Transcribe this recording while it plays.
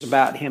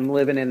about him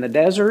living in the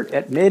desert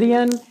at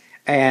Midian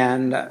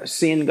and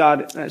seeing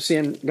God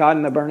in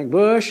the burning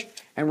bush.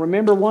 And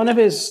remember, one of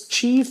his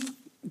chief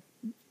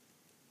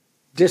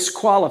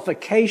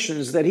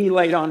disqualifications that he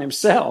laid on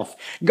himself.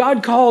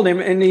 God called him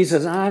and he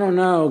says, I don't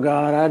know,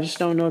 God, I just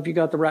don't know if you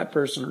got the right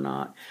person or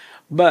not.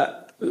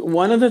 But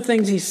one of the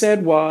things he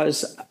said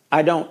was,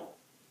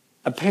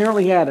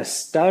 apparently he had a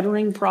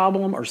stuttering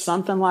problem or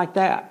something like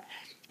that.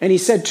 And he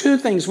said two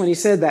things when he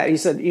said that. He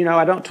said,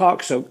 I don't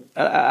talk so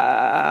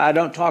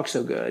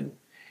good.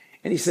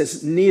 And he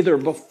says, neither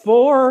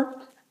before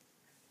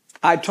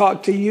I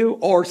talked to you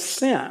or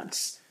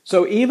since.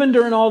 So even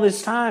during all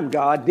this time,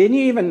 God, didn't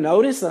you even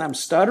notice that I'm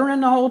stuttering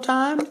the whole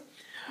time?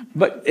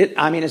 But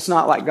it's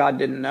not like God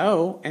didn't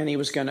know and he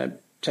was going to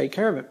take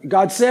care of it.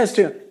 God says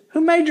to him, who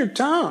made your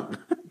tongue?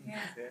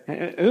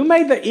 Who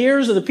made the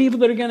ears of the people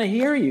that are going to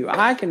hear you?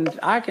 I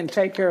can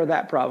take care of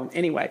that problem.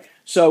 Anyway,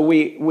 so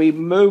we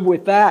move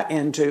with that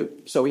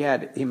so we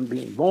had him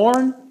being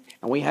born,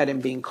 and we had him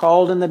being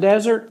called in the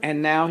desert,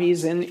 and now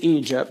he's in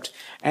Egypt.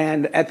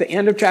 And at the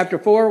end of chapter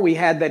 4, we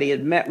had that he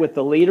had met with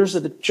the leaders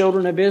of the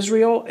children of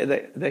Israel,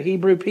 the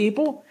Hebrew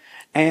people,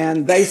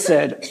 and they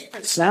said,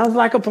 sounds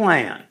like a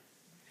plan.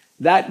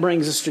 That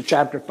brings us to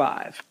chapter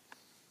 5.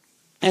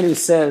 And it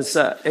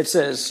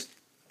says,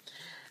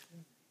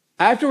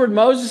 afterward,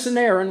 Moses and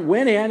Aaron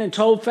went in and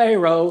told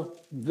Pharaoh,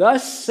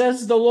 thus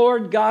says the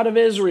Lord God of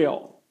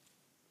Israel,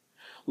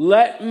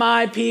 let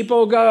my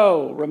people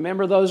go.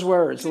 Remember those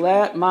words.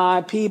 Let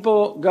my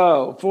people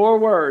go. 4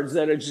 words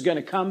that are just going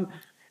to come.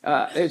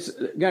 It's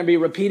going to be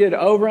repeated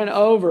over and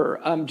over.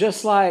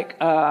 Just like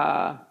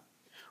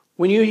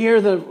when you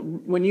hear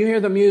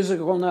the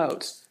musical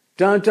notes.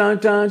 Dun, dun,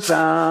 dun,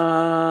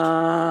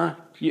 dun.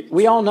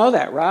 We all know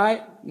that,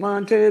 right?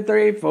 1, 2,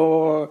 3,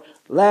 4.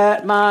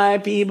 Let my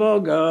people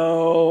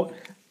go.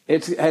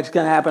 It's going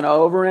to happen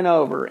over and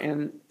over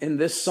in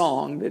this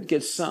song that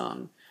gets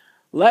sung.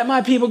 Let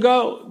my people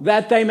go,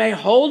 that they may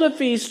hold a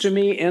feast to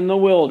me in the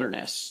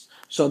wilderness.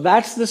 So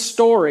that's the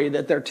story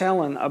that they're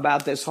telling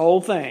about this whole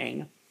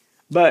thing.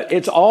 But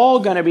it's all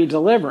going to be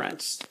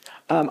deliverance.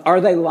 Are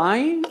they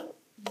lying?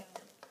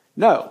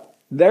 No.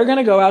 They're going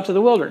to go out to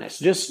the wilderness.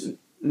 Just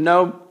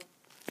no.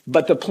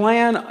 But the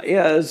plan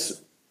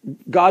is,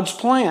 God's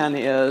plan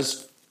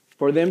is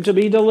for them to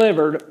be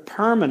delivered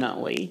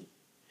permanently.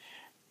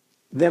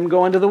 Them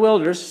going to the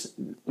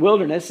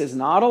wilderness is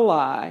not a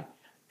lie.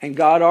 And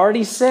God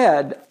already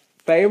said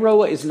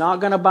Pharaoh is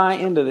not going to buy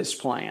into this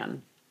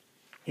plan.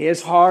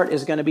 His heart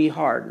is going to be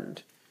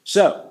hardened.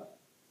 So,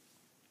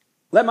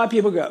 let my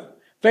people go.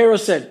 Pharaoh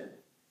said,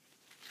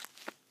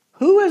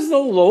 who is the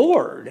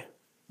Lord?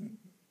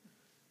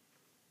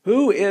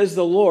 Who is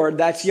the Lord?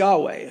 That's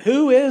Yahweh.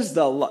 Who is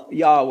the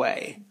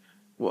Yahweh?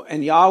 Well,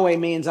 and Yahweh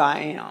means I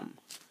am.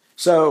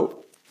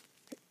 So,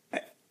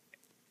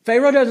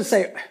 Pharaoh doesn't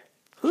say,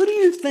 who do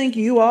you think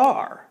you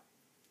are?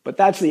 But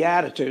that's the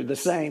attitude, the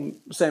same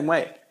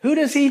way. Who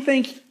does he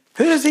think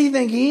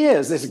he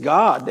is, this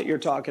God that you're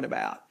talking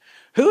about?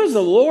 Who is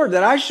the Lord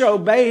that I should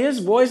obey his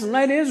voice and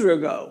let Israel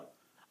go?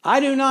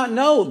 I do not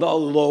know the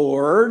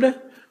Lord,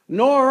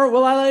 nor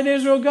will I let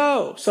Israel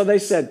go. So they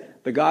said,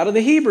 the God of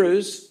the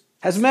Hebrews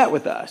has met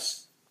with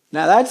us.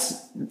 Now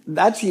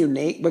that's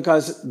unique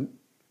because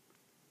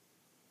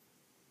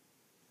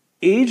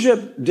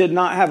Egypt did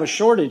not have a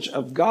shortage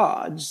of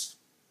gods.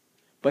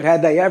 But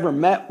had they ever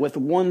met with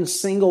one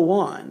single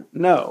one?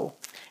 No.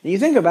 And you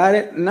think about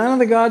it, none of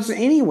the gods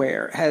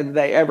anywhere had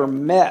they ever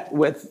met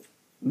with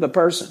the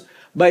person.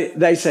 But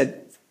they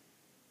said,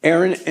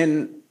 Aaron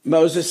and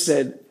Moses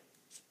said,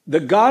 the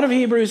God of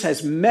Hebrews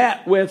has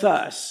met with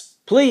us.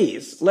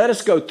 Please, let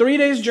us go 3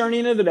 days' journey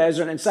into the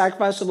desert and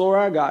sacrifice to the Lord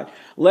our God,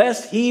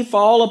 lest he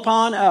fall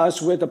upon us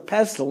with a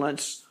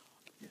pestilence.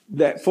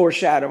 That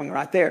foreshadowing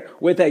right there,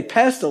 with a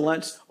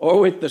pestilence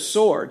or with the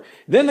sword.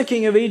 Then the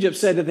king of Egypt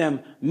said to them,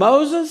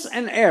 Moses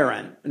and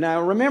Aaron.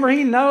 Now remember,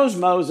 he knows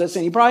Moses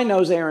and he probably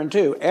knows Aaron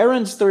too.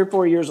 Aaron's 3 or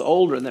 4 years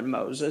older than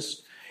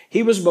Moses.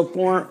 He was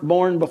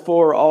born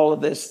before all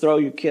of this throw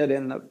your kid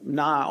in the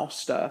Nile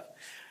stuff.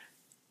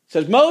 It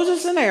says,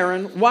 Moses and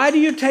Aaron, why do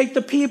you take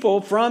the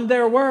people from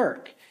their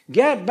work?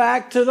 Get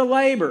back to the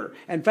labor.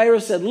 And Pharaoh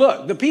said,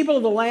 look, the people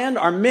of the land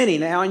are many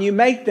now, and you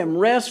make them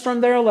rest from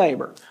their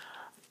labor.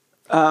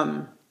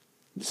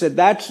 Said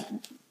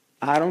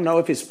I don't know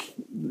if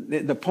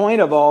the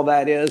point of all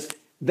that is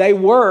they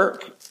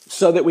work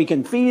so that we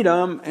can feed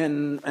them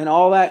and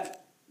all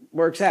that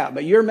works out,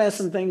 but you're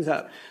messing things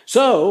up.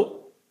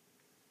 So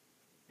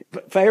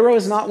Pharaoh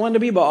is not one to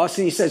be boss.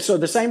 And he said, so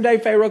the same day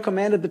Pharaoh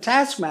commanded the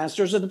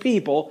taskmasters of the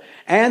people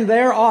and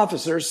their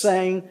officers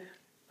saying,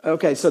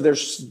 okay, so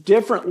there's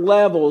different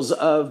levels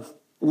of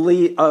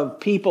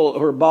people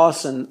who are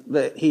bossing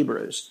the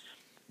Hebrews.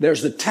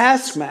 There's the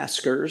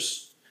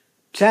taskmasters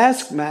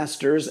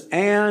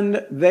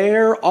and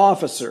their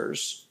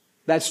officers.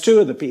 That's 2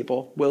 of the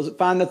people. We'll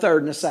find the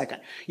third in a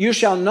second. You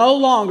shall no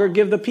longer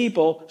give the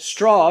people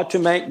straw to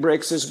make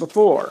bricks as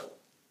before.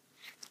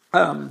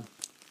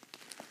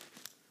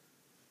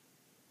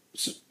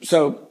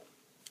 So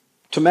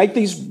to make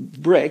these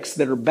bricks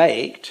that are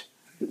baked,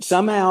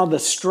 somehow the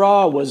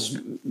straw was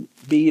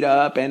beat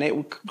up and it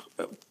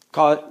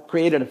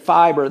created a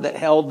fiber that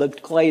held the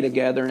clay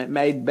together and it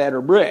made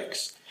better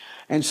bricks.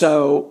 And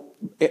so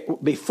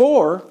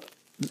before,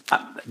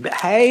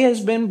 hay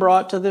has been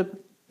brought to the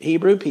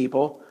Hebrew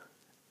people,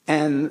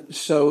 and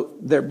so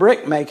their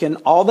brick making,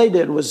 all they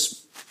did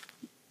was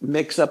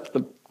mix up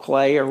the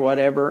clay or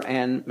whatever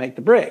and make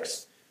the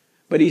bricks.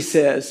 But he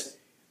says,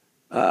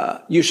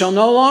 you shall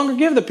no longer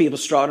give the people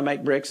straw to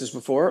make bricks as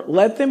before.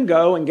 Let them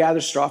go and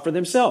gather straw for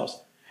themselves.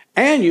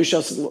 And you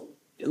shall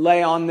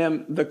lay on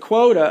them the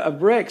quota of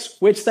bricks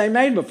which they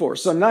made before.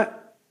 So they're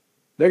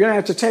going to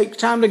have to take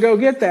time to go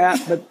get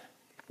that, but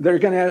they're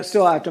going to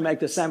still have to make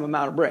the same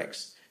amount of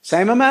bricks.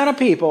 Same amount of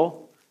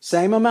people,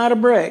 same amount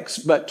of bricks,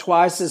 but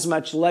twice as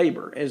much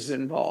labor is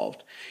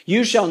involved.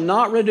 You shall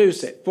not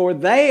reduce it, for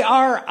they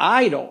are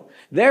idle.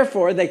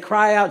 Therefore, they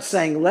cry out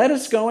saying, let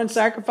us go and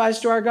sacrifice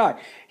to our God.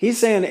 He's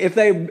saying if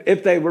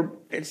they were,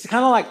 it's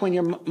kind of like when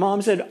your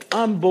mom said,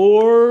 I'm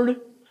bored.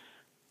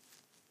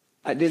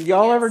 Did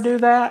y'all ever do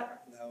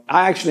that? No.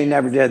 I actually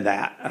never did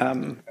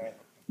that.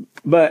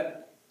 But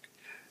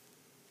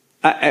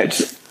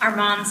our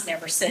moms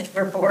never said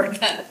we're bored,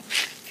 but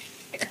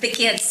the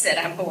kids said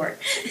I'm bored.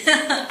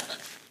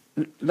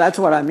 That's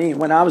what I mean.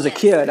 When I was a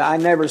kid, I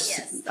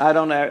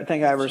don't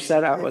think I ever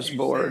said I was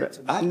bored.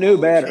 I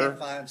knew better.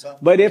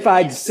 But if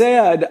I'd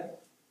said,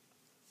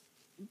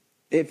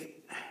 the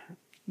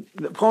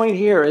point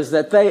here is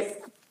that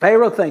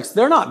Pharaoh thinks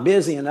they're not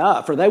busy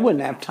enough, or they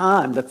wouldn't have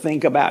time to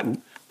think about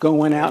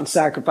going out and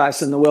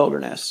sacrificing in the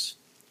wilderness.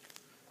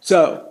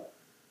 So,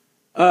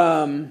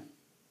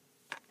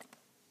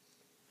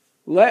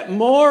 let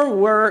more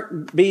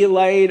work be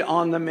laid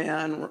on the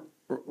men.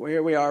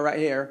 Here we are right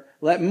here.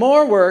 Let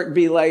more work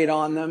be laid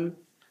on them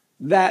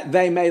that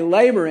they may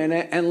labor in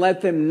it, and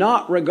let them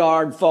not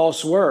regard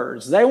false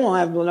words. They won't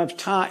have enough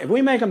time. If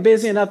we make them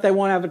busy enough, they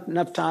won't have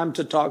enough time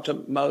to talk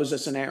to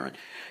Moses and Aaron.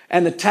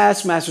 And the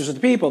taskmasters of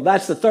the people,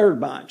 that's the third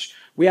bunch.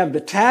 We have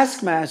the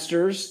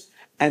taskmasters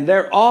and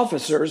their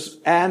officers,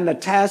 and the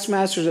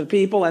taskmasters of the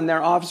people and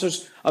their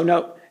officers.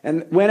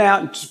 And went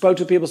out and spoke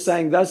to the people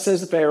saying, thus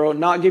says the Pharaoh,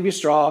 not give you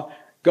straw.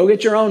 Go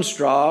get your own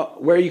straw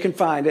where you can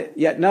find it,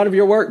 yet none of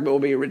your work will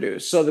be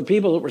reduced. So the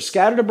people were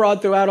scattered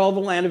abroad throughout all the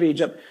land of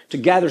Egypt to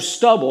gather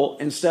stubble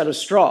instead of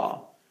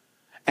straw.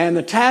 And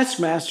the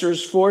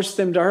taskmasters forced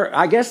them to hurt.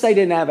 I guess they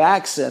didn't have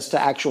access to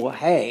actual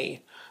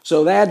hay.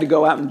 So they had to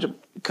go out and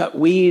cut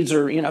weeds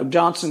or,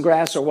 Johnson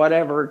grass or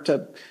whatever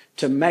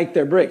to make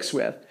their bricks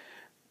with.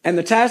 And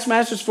the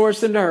taskmasters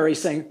forced them to hurry,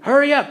 saying,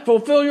 hurry up,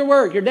 fulfill your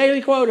work. Your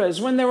daily quota is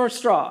when there were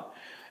straw.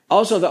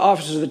 Also the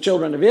officers of the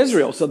children of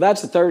Israel. So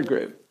that's the third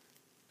group.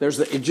 There's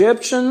the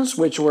Egyptians,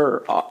 which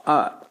were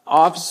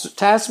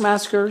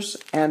taskmasters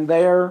and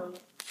their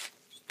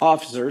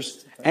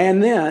officers.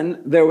 And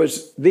then there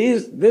was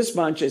this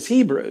bunch is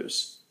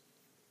Hebrews.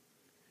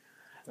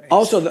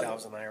 Also the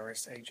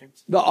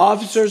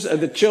officers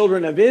of the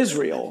children of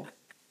Israel,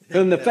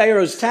 whom the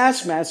Pharaoh's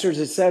taskmasters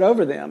had set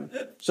over them.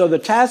 So the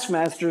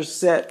taskmasters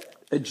set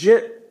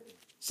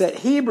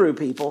Hebrew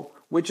people,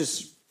 which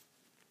is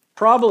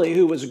probably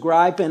who was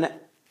griping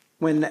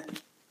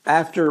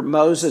after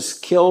Moses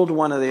killed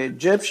one of the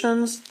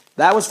Egyptians.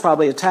 That was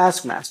probably a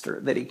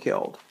taskmaster that he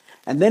killed.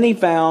 And then he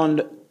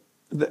found,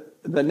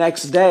 the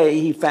next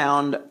day, he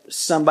found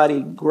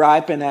somebody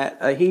griping at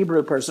a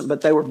Hebrew person,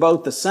 but they were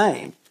both the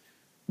same.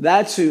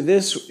 That's who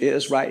this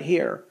is right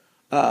here.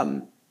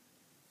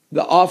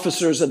 The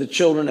officers of the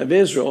children of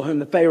Israel, whom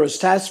the Pharaoh's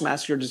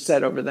taskmaster had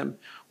set over them,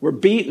 were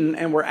beaten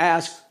and were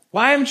asked,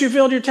 why haven't you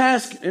filled your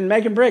task in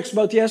making bricks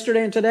both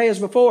yesterday and today as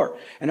before?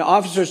 And the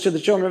officers to the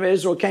children of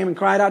Israel came and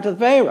cried out to the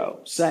Pharaoh,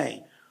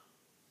 saying,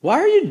 why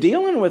are you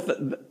dealing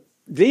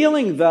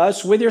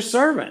thus with your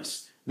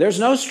servants? There's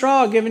no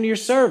straw given to your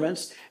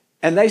servants.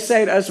 And they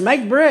say to us,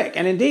 make brick.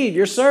 And indeed,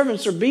 your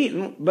servants are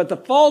beaten, but the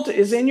fault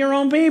is in your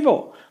own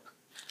people.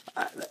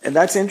 And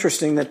that's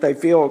interesting that they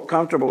feel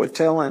comfortable with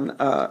telling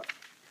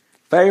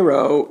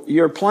Pharaoh,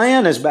 your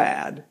plan is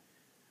bad.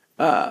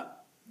 But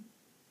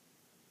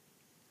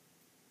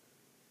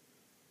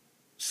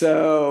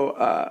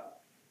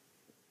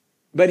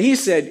he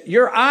said,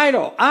 you're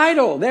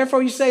idle.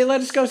 Therefore you say,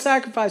 let us go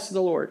sacrifice to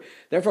the Lord.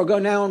 Therefore go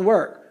now and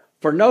work.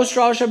 For no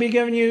straw shall be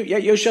given you,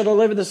 yet you shall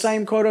deliver the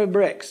same quota of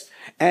bricks.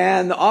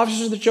 And the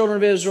officers of the children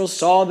of Israel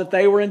saw that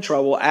they were in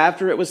trouble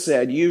after it was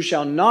said, you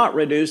shall not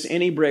reduce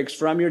any bricks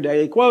from your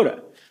daily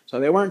quota. So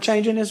they weren't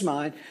changing his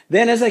mind.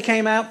 Then as they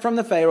came out from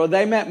the Pharaoh,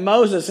 they met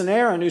Moses and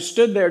Aaron, who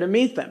stood there to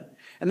meet them.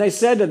 And they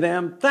said to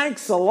them,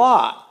 thanks a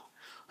lot.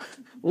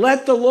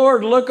 Let the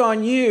Lord look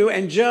on you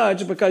and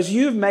judge, because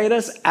you've made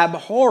us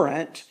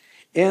abhorrent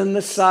in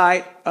the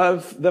sight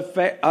of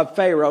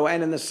Pharaoh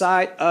and in the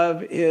sight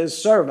of his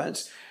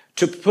servants,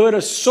 to put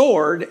a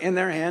sword in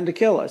their hand to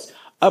kill us.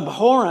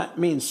 Abhorrent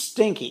means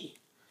stinky.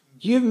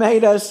 You've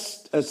made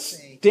us a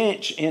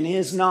stench in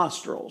his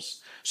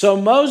nostrils. So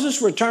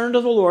Moses returned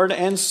to the Lord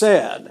and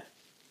said,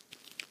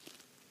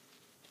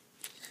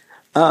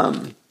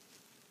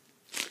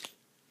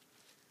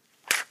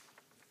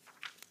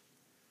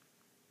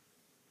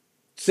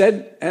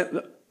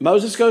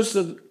 Moses goes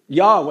to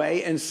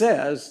Yahweh and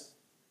says,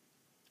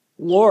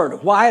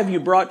 Lord, why have you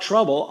brought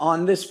trouble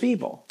on this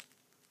people?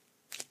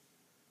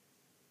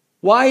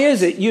 Why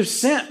is it you've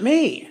sent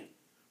me?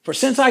 For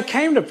since I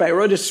came to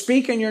Pharaoh to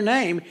speak in your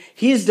name,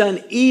 he's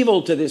done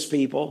evil to this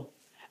people,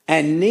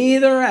 and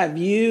neither have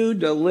you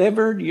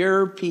delivered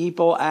your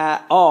people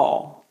at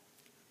all.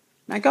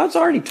 Now, God's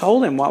already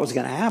told him what was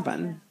going to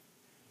happen.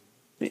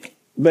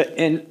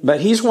 But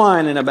he's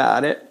whining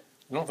about it.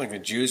 I don't think the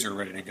Jews are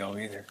ready to go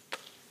either.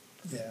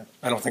 Yeah.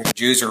 I don't think the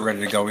Jews are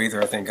ready to go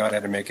either. I think God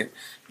had to make it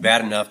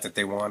bad enough that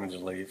they wanted to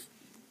leave.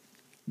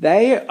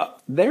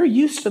 They're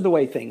used to the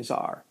way things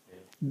are.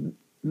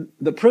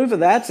 The proof of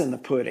that's in the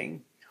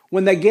pudding.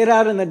 When they get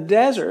out in the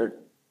desert,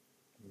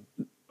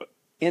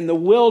 in the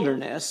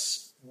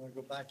wilderness, You want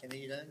to go back and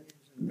eat onions?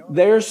 And garlic?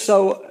 they're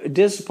so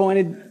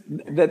disappointed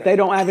that they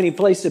don't have any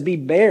place to be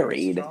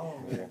buried.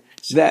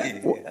 Strong.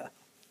 That,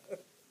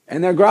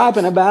 and they're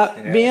griping about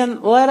Yeah.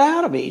 being let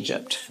out of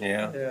Egypt.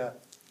 Yeah.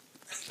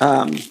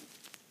 Yeah.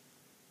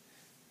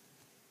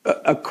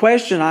 A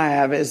question I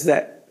have is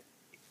that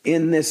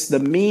in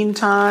the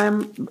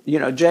meantime,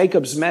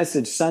 Jacob's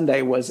message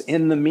Sunday was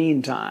in the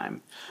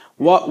meantime.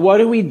 What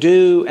do we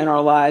do in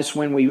our lives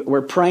when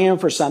we're praying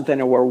for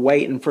something or we're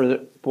waiting for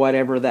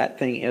whatever that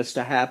thing is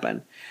to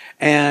happen?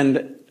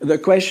 And the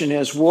question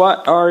is,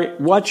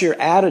 what's your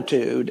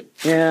attitude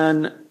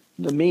in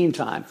the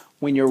meantime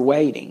when you're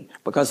waiting?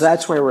 Because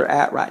that's where we're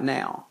at right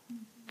now.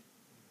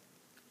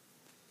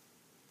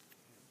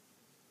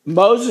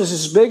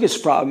 Moses'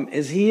 biggest problem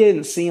is he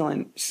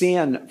isn't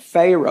seeing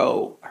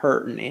Pharaoh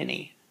hurting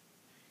any.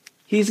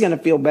 He's going to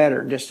feel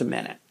better in just a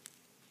minute.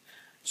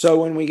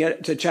 So when we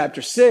get to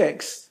chapter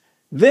 6,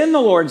 then the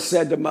Lord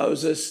said to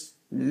Moses,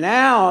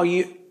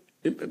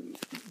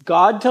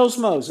 God tells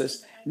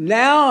Moses,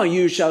 now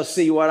you shall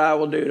see what I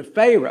will do to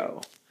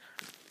Pharaoh.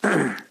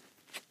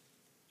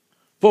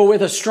 For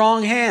with a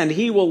strong hand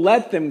he will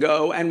let them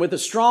go, and with a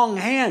strong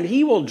hand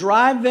he will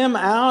drive them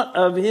out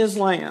of his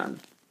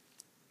land.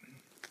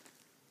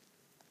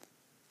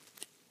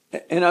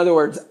 In other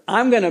words,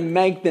 I'm going to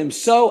make them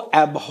so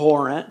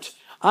abhorrent,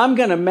 I'm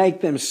going to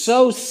make them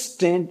so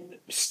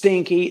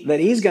stinky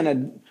that he's going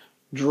to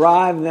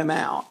drive them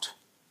out.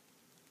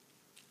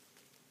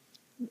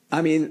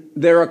 I mean,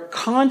 there are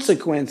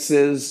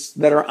consequences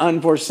that are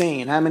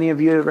unforeseen. How many of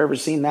you have ever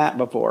seen that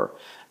before?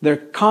 There are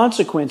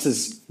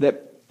consequences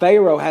that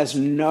Pharaoh has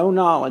no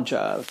knowledge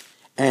of.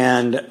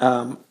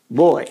 And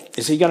boy,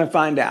 is he going to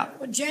find out.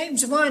 Well,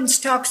 James 1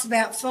 talks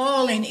about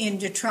falling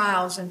into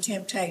trials and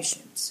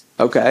temptations.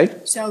 Okay,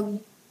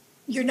 So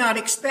you're not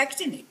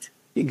expecting it.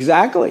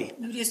 exactly.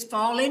 You just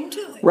fall into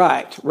it.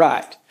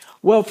 Right.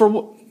 Well,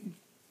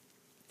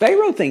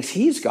 Pharaoh thinks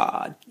he's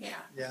God Yeah.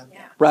 Yeah.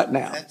 right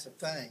now. That's the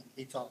thing.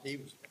 He thought he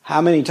was.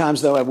 How many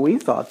times, though, have we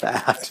thought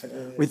that?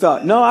 We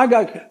thought, no,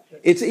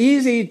 it's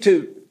easier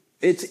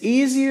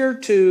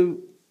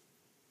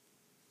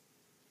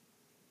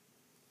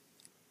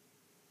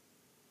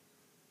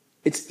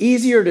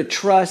to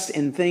trust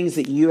in things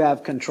that you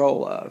have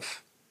control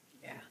of.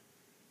 Yeah.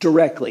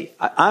 Directly.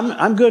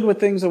 I'm good with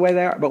things the way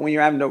they are, but when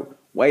you're having to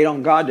wait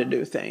on God to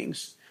do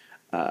things,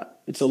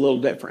 it's a little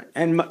different.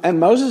 And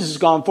Moses has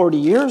gone 40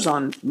 years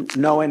on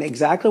knowing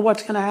exactly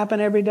what's going to happen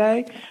every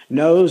day,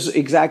 knows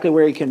exactly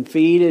where he can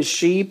feed his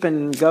sheep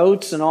and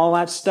goats and all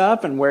that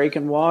stuff, and where he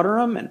can water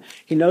them, and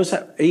he knows.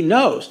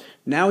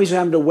 Now he's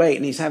having to wait,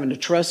 and he's having to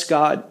trust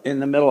God in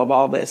the middle of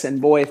all this.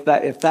 And boy,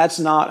 if that's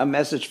not a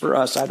message for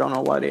us, I don't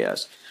know what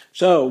is.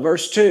 So,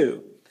 verse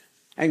 2.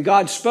 And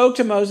God spoke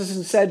to Moses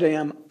and said to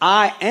him,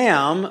 I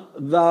am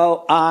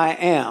the I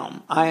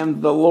am. I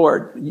am the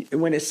Lord.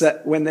 When it's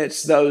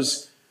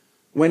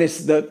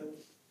the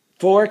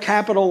 4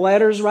 capital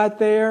letters right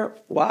there,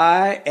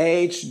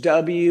 YHWH,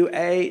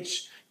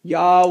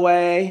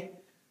 Yahweh,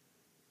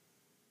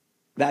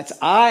 that's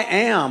I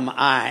am,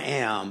 I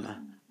am.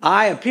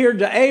 I appeared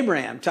to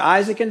Abraham, to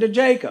Isaac, and to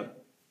Jacob.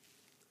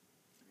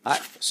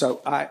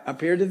 So I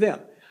appeared to them.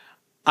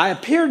 I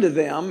appeared to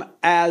them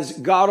as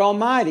God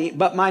Almighty,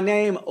 but my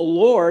name,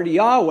 Lord,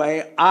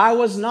 Yahweh, I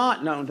was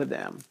not known to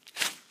them.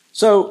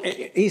 So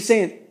he's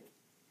saying,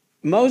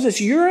 Moses,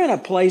 you're in a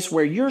place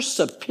where you're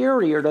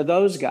superior to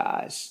those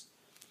guys.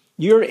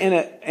 You're in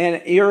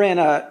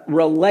a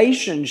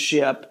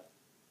relationship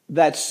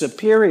that's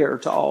superior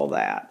to all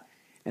that.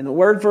 And the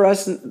word for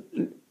us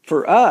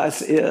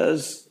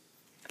is,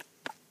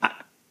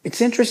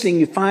 it's interesting.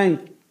 You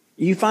find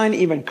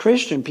even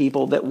Christian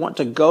people that want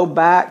to go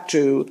back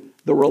to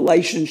the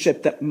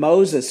relationship that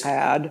Moses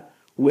had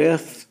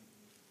with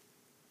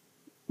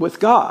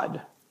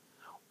God.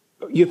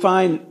 You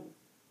find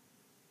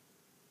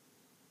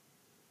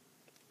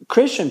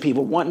Christian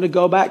people wanting to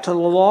go back to the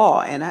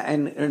law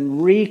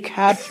and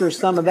recapture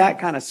some of that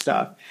kind of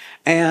stuff.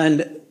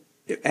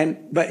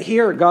 But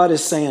here God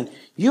is saying,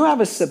 you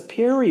have a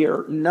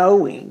superior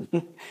knowing.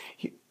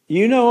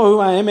 You know who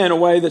I am in a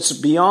way that's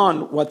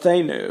beyond what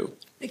they knew.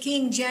 The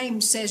King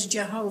James says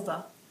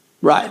Jehovah.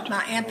 Right. But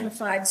my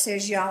Amplified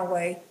says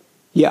Yahweh.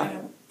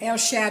 Yeah. El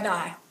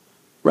Shaddai,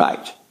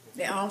 Right.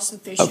 the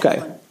all-sufficient Okay.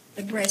 one.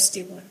 the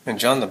breasty one. And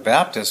John the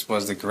Baptist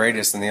was the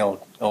greatest in the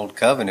old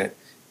covenant,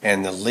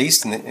 and the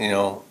least in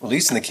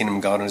the kingdom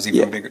of God was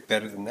even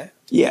better than that.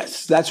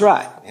 Yes, that's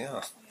right.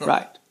 Yeah.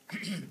 Right.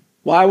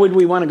 Why would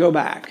we want to go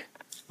back?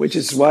 Which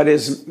is what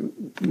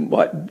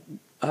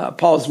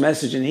Paul's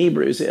message in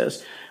Hebrews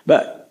is.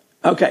 But,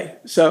 okay,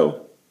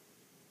 so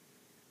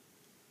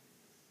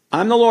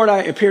I'm the Lord,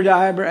 I appeared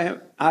to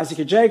Abraham, Isaac,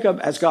 and Jacob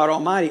as God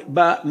Almighty,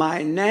 but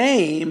my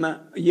name,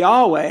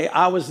 Yahweh,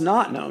 I was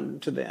not known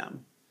to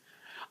them.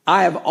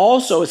 I have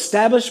also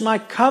established my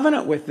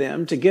covenant with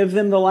them to give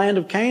them the land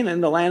of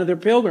Canaan, the land of their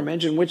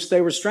pilgrimage, in which they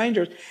were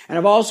strangers, and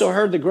I've also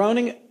heard the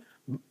groaning.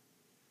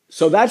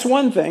 So that's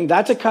one thing.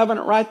 That's a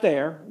covenant right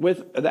there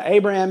with the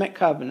Abrahamic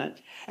covenant.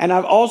 And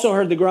I've also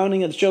heard the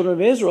groaning of the children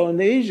of Israel and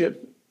the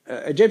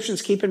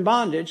Egyptians keep in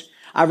bondage.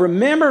 I've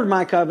remembered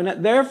my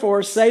covenant.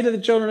 Therefore, say to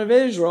the children of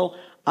Israel,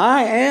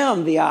 I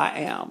am the I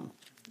am.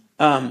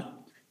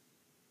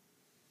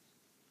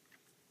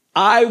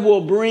 I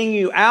will bring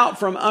you out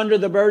from under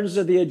the burdens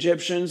of the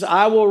Egyptians.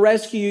 I will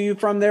rescue you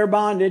from their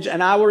bondage,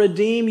 and I will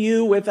redeem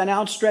you with an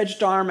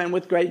outstretched arm and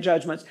with great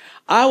judgments.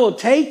 I will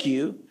take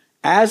you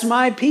as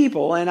my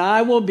people, and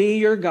I will be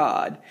your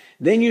God.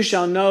 Then you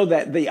shall know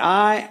that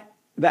I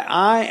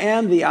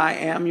am the I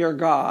am your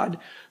God,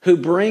 who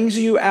brings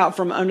you out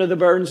from under the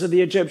burdens of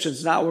the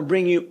Egyptians, and I will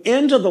bring you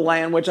into the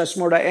land which I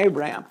swore to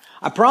Abraham.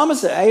 I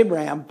promised to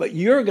Abraham, but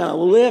you're going to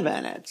live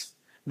in it.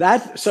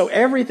 So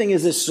everything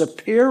is a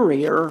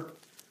superior,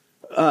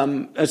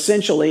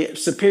 essentially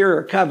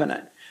superior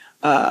covenant.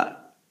 I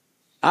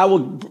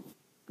will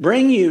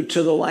bring you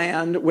to the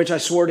land which I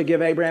swore to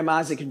give Abraham,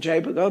 Isaac, and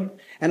Jacob,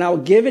 and I will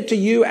give it to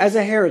you as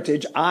a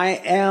heritage.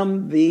 I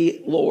am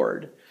the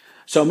Lord.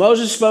 So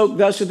Moses spoke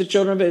thus to the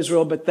children of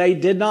Israel, but they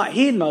did not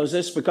heed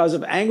Moses because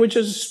of anguish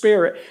of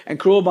spirit and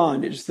cruel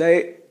bondage.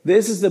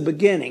 This is the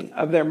beginning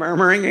of their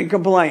murmuring and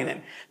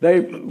complaining.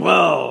 And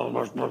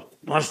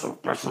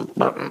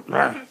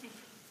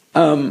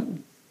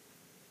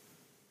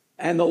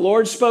the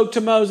Lord spoke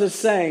to Moses,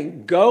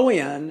 saying, go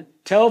in,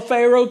 tell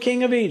Pharaoh,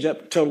 king of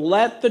Egypt, to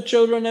let the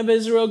children of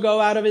Israel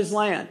go out of his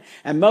land.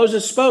 And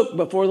Moses spoke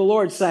before the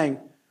Lord, saying,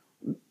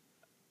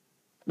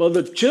 well,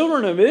 the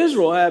children of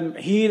Israel haven't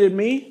heeded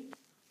me.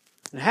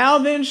 How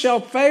then shall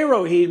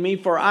Pharaoh heed me?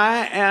 For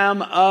I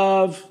am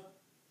of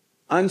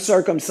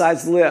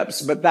uncircumcised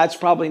lips. But that's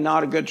probably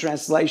not a good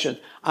translation.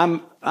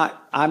 I'm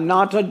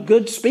not a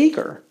good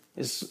speaker.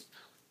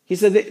 He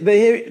said,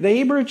 the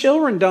Hebrew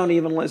children don't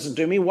even listen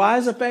to me. Why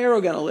is a Pharaoh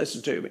going to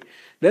listen to me?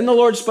 Then the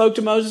Lord spoke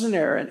to Moses and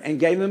Aaron and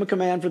gave them a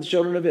command for the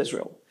children of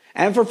Israel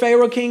and for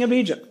Pharaoh, king of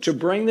Egypt, to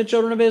bring the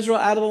children of Israel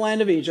out of the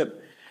land of Egypt.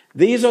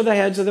 These are the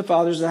heads of the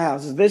fathers of the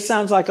houses. This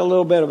sounds like a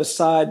little bit of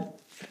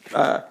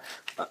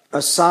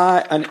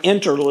an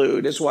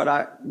interlude is what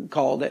I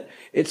called it.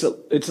 It's a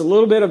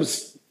little bit of a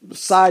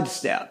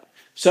sidestep.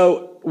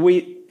 So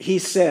he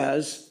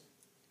says,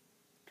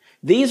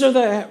 these are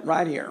the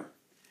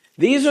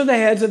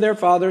heads of their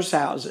fathers'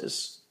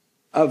 houses,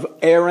 of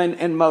Aaron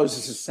and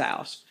Moses'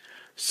 house.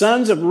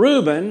 Sons of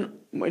Reuben,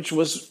 which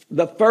was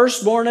the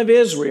firstborn of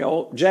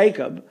Israel,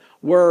 Jacob,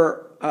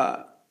 were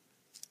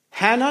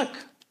Hanok,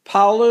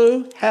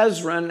 Palu,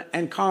 Hezron,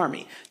 and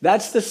Carmi.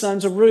 That's the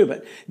sons of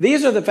Reuben.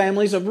 These are the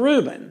families of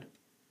Reuben.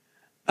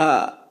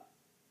 And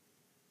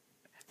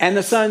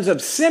the sons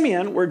of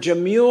Simeon were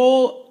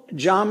Jemuel,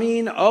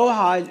 Jamin,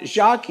 Ohad,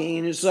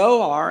 Jachin,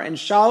 Zohar, and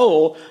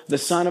Shaul, the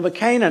son of a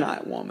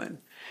Canaanite woman.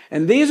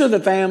 And these are the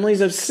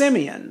families of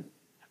Simeon.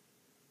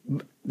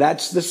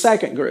 That's the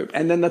second group.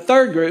 And then the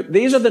third group,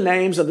 these are the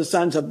names of the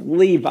sons of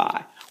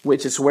Levi,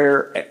 which is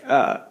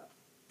where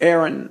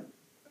Aaron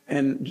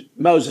and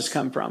Moses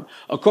come from.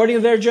 According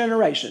to their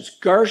generations,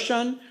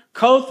 Gershon,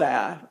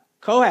 Kohath,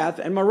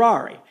 and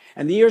Merari.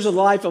 And the years of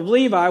the life of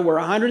Levi were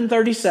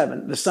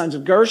 137. The sons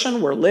of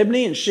Gershon were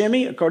Libni and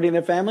Shimei, according to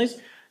their families.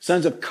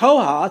 Sons of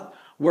Kohath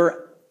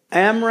were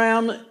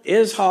Amram,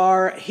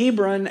 Izhar,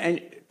 Hebron,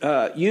 and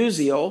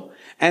Uziel.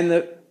 And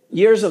the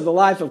years of the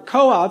life of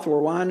Kohath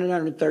were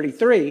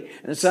 133.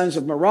 And the sons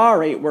of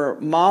Merari were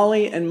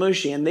Mali and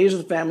Mushi. And these are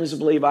the families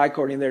of Levi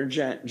according to their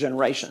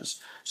generations.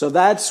 So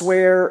that's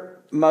where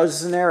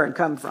Moses and Aaron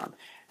come from.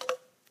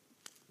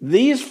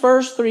 These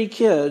first three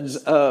kids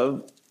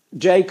of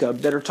Jacob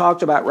that are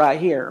talked about right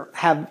here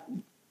have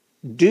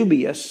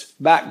dubious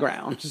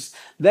backgrounds.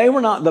 They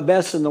were not the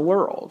best in the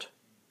world.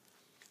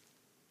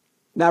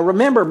 Now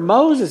remember,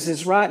 Moses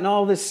is writing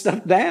all this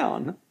stuff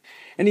down.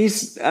 And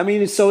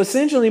so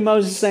essentially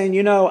Moses is saying,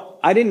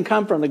 I didn't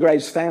come from the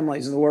greatest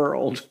families in the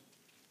world.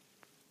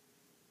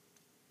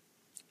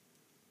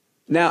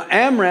 Now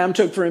Amram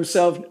took for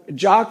himself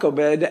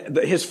Jochebed,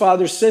 his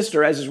father's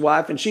sister, as his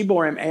wife, and she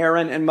bore him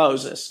Aaron and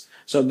Moses.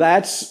 So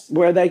that's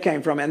where they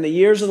came from. And the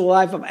years of the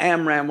life of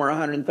Amram were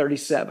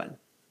 137.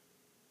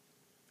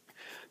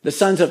 The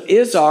sons of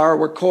Izhar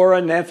were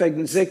Korah, Nepheg,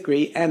 and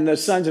Zikri. And the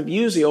sons of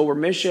Uziel were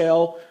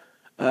Mishael,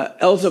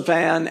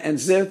 Elzaphan, and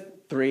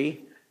Zithri.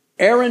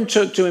 Aaron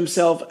took to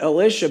himself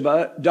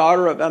Elisheba,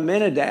 daughter of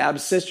Amminadab,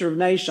 sister of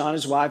Nahshon,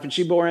 his wife, and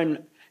she bore him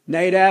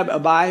Nadab,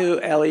 Abihu,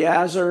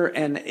 Eleazar,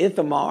 and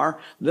Ithamar.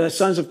 The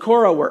sons of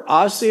Korah were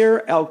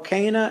Asir,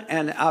 Elkanah,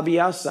 and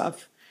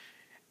Abiasaph.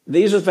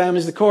 These are the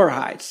families of the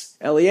Korahites.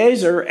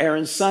 Eleazar,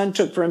 Aaron's son,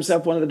 took for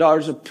himself one of the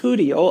daughters of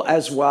Putiel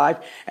as wife,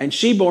 and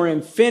she bore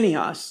him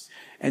Phinehas.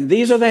 And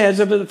these are the heads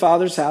of the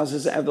fathers'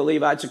 houses of the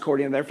Levites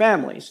according to their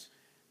families.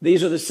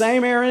 These are the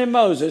same Aaron and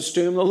Moses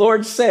to whom the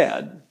Lord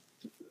said,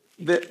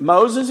 that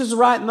Moses is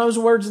writing those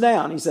words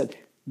down. He said,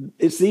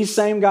 it's these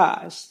same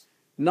guys,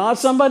 not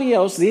somebody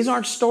else. These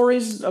aren't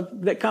stories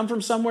that come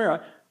from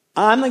somewhere.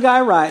 I'm the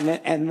guy writing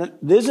it, and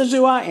this is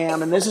who I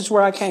am, and this is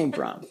where I came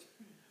from.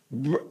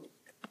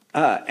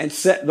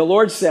 The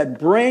Lord said,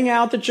 bring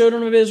out the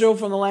children of Israel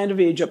from the land of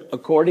Egypt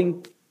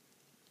according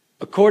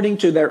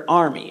to their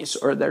armies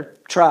or their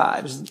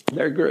tribes,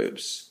 their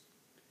groups.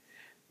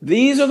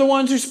 These are the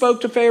ones who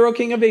spoke to Pharaoh,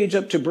 king of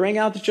Egypt, to bring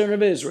out the children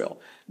of Israel.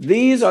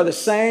 These are the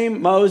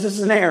same Moses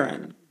and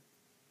Aaron.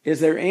 Is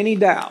there any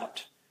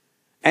doubt?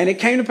 And it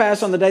came to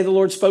pass on the day the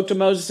Lord spoke to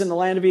Moses in the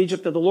land of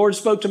Egypt that the Lord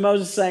spoke to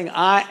Moses saying,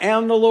 I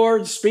am the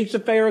Lord, speak to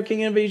Pharaoh,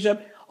 king of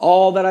Egypt,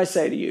 all that I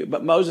say to you.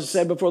 But Moses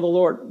said before the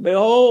Lord,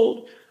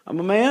 behold, I'm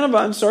a man of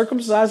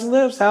uncircumcised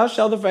lips. How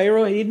shall the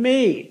Pharaoh heed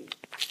me?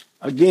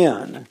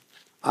 Again,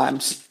 I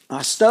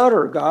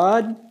stutter,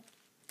 God.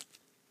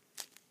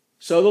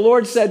 So the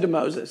Lord said to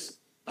Moses,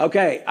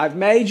 okay, I've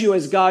made you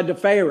as God to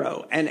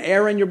Pharaoh, and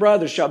Aaron your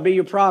brother shall be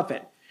your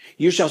prophet.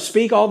 You shall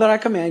speak all that I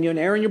command you, and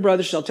Aaron your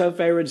brother shall tell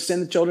Pharaoh to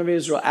send the children of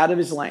Israel out of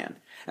his land.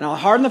 And I'll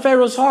harden the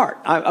Pharaoh's heart.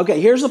 Okay,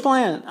 here's the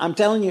plan. I'm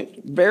telling you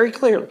very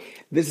clearly.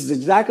 This is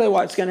exactly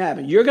what's going to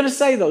happen. You're going to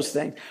say those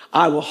things.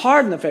 I will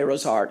harden the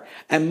Pharaoh's heart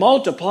and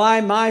multiply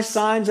my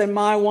signs and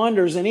my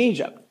wonders in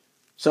Egypt.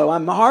 So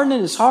I'm hardening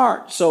his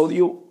heart so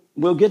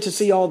we'll get to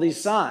see all these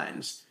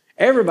signs.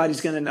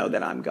 Everybody's going to know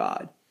that I'm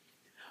God.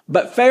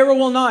 But Pharaoh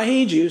will not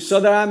heed you, so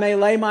that I may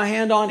lay my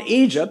hand on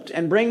Egypt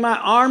and bring my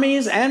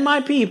armies and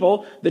my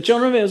people, the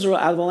children of Israel,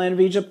 out of the land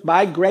of Egypt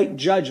by great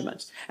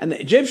judgments. And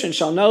the Egyptians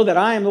shall know that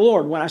I am the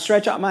Lord when I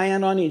stretch out my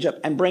hand on Egypt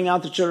and bring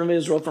out the children of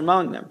Israel from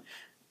among them.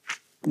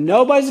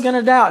 Nobody's going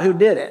to doubt who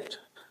did it.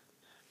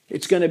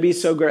 It's going to be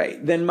so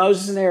great. Then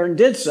Moses and Aaron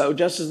did so,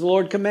 just as the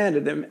Lord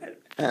commanded them.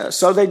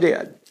 So they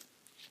did.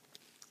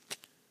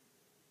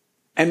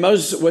 And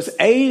Moses was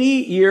 80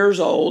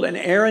 years old and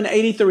Aaron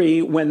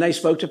 83 when they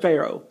spoke to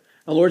Pharaoh.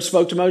 The Lord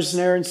spoke to Moses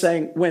and Aaron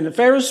saying, when the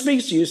Pharaoh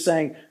speaks to you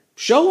saying,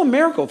 show a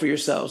miracle for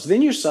yourselves.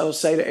 Then you shall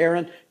say to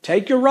Aaron,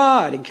 take your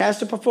rod and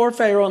cast it before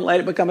Pharaoh and let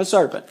it become a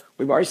serpent.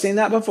 We've already seen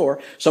that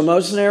before. So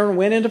Moses and Aaron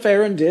went into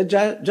Pharaoh and did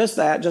just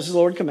that, just as the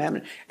Lord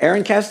commanded.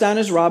 Aaron cast down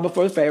his rod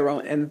before Pharaoh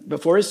and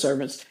before his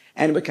servants,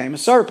 and it became a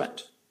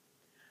serpent.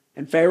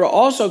 And Pharaoh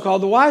also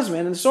called the wise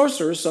men and the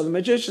sorcerers, so the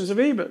magicians of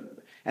Egypt.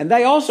 And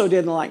they also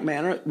did in like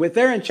manner with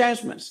their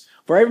enchantments.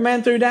 For every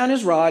man threw down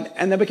his rod,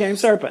 and they became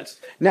serpents.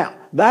 Now,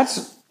 that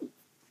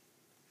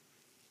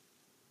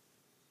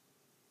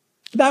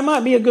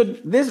might be a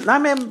good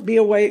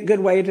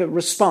way to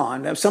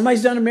respond. If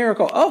somebody's done a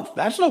miracle, oh,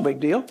 that's no big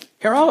deal.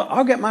 Here,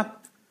 I'll get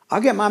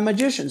my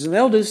magicians, and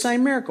they'll do the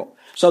same miracle.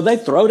 So they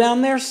throw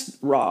down their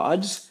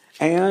rods,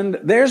 and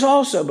there's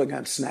also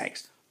begun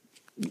snakes.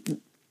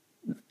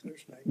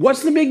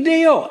 What's the big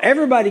deal?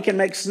 Everybody can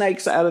make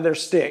snakes out of their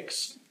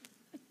sticks.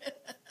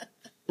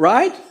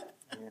 Right?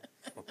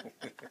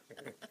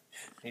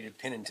 Need a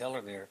Penn and Teller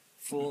there.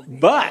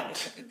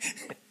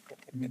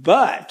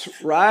 But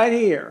right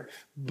here,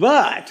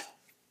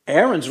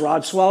 Aaron's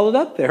rod swallowed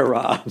up their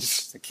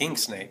rods. The king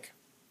snake.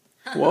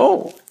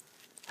 Whoa.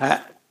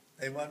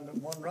 They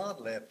wasn't one rod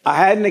left. I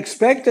hadn't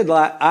expected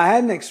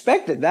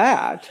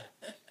that.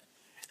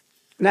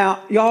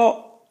 Now,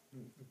 y'all,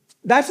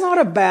 that's not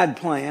a bad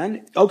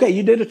plan. Okay,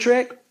 you did a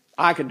trick.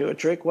 I could do a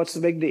trick. What's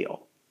the big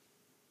deal?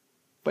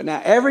 But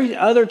now every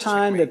other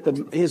time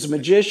that his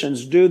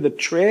magicians do the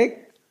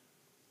trick,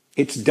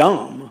 it's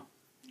dumb.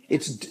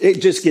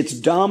 It just gets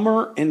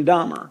dumber and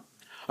dumber.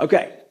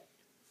 Okay.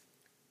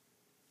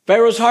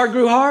 Pharaoh's heart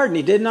grew hard and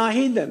he did not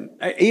heed them.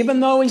 Even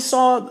though he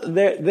saw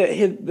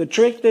the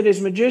trick that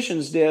his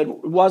magicians did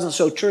wasn't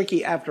so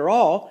tricky after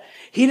all,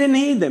 he didn't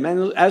heed them.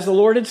 And as the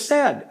Lord had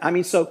said,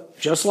 so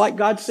just like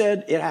God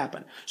said, it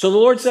happened. So the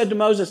Lord said to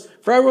Moses,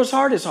 Pharaoh's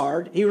heart is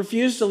hard. He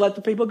refused to let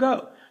the people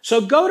go. So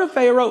go to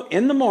Pharaoh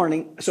in the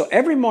morning. So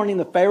every morning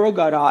the Pharaoh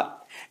got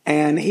up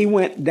and he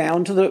went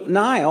down to the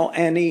Nile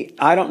and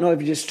I don't know if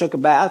he just took a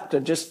bath to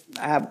just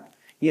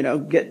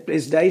get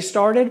his day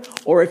started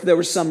or if there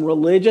was some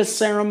religious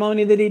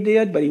ceremony that he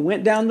did, but he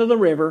went down to the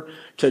river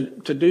to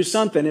do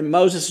something and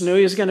Moses knew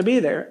he was going to be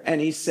there.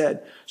 And he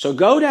said, so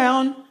go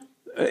down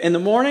in the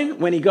morning.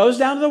 When he goes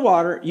down to the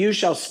water, you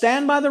shall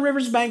stand by the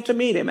river's bank to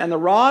meet him. And the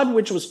rod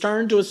which was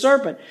turned to a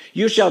serpent,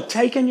 you shall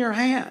take in your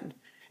hand.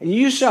 And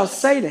you shall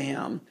say to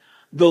him,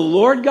 the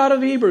Lord God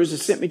of Hebrews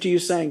has sent me to you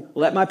saying,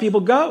 let my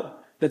people go,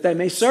 that they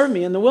may serve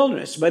me in the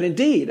wilderness. But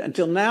indeed,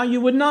 until now you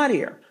would not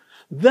hear.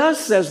 Thus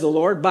says the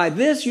Lord, by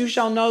this you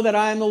shall know that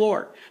I am the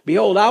Lord.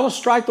 Behold, I will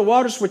strike the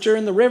waters which are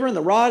in the river and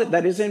the rod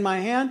that is in my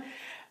hand,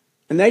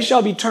 and they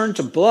shall be turned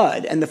to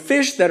blood. And the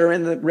fish that are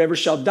in the river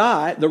shall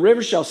die. The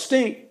river shall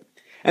stink,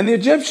 And the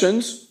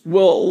Egyptians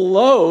will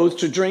loathe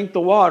to drink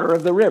the water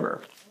of the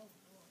river.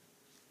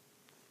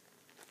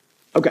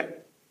 Okay.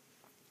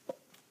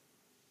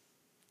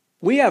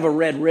 We have a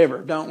red river,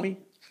 don't we?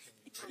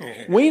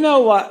 We know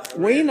what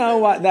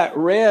that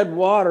red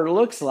water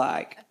looks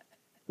like.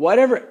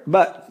 Whatever,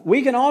 but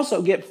we can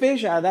also get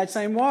fish out of that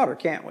same water,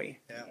 can't we?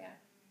 Yeah.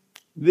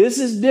 This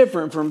is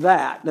different from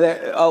that.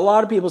 A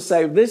lot of people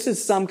say this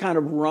is some kind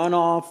of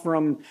runoff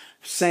from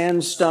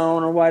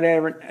sandstone or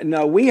whatever.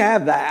 No, we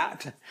have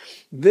that.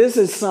 This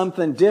is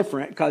something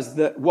different because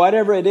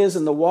whatever it is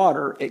in the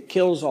water, it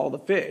kills all the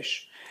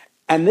fish.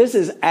 And this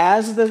is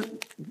as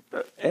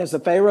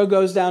the Pharaoh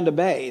goes down to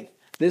bathe.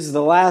 This is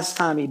the last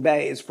time he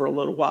bathes for a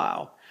little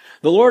while.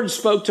 The Lord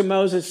spoke to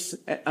Moses,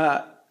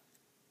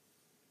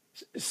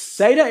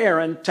 say to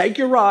Aaron, take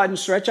your rod and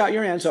stretch out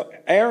your hand. So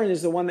Aaron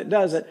is the one that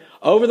does it.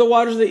 Over the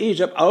waters of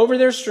Egypt, over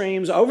their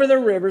streams, over their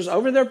rivers,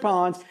 over their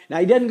ponds. Now,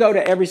 he doesn't go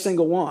to every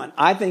single one.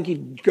 I think he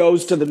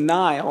goes to the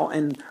Nile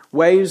and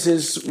waves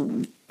his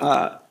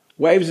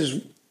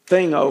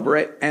thing over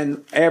it,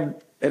 and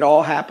it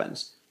all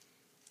happens.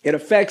 It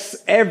affects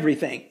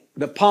everything.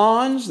 The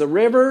ponds, the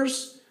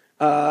rivers,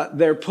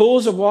 their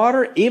pools of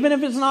water, even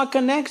if it's not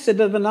connected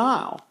to the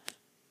Nile.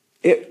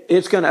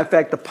 It's going to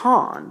affect the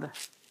pond.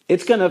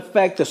 It's going to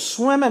affect the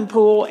swimming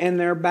pool in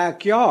their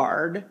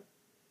backyard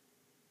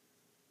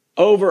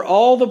over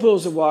all the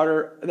pools of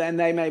water, then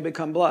they may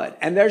become blood.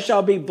 And there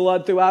shall be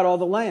blood throughout all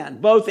the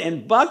land, both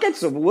in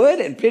buckets of wood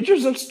and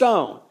pitchers of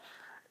stone.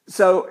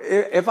 So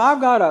if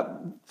I've got a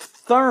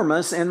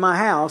thermos in my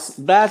house,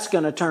 that's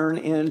going to turn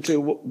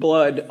into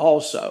blood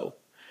also.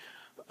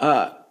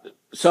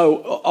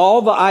 So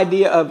all the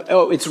idea of,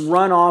 it's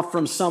runoff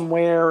from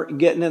somewhere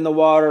getting in the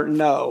water,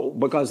 no,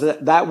 because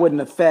that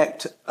wouldn't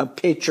affect a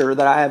pitcher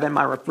that I have in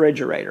my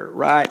refrigerator,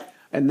 right?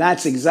 And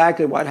that's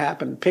exactly what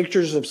happened,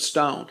 pitchers of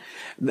stone.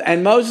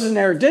 And Moses and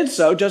Aaron did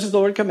so, just as the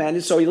Lord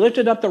commanded. So he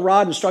lifted up the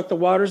rod and struck the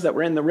waters that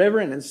were in the river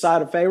and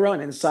inside of Pharaoh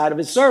and inside of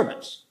his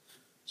servants.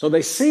 So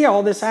they see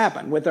all this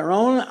happen with their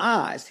own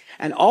eyes.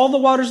 And all the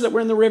waters that were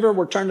in the river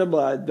were turned to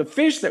blood. The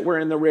fish that were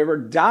in the river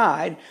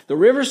died. The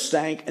river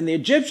stank, and the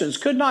Egyptians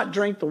could not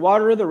drink the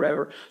water of the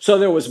river. So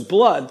there was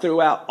blood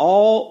throughout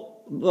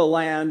all the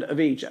land of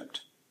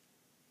Egypt.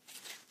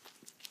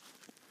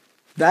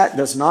 That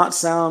does not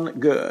sound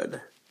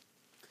good.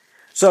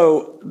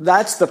 So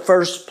that's the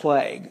first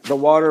plague. The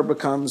water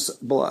becomes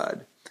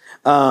blood.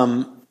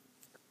 There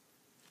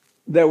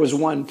was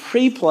one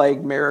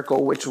pre-plague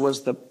miracle, which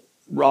was the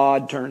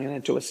rod turning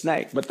into a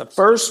snake. But the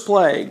first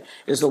plague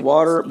is the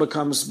water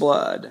becomes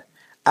blood.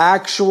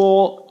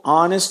 Actual,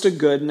 honest to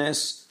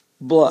goodness,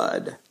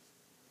 blood.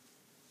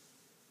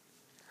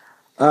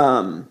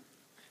 It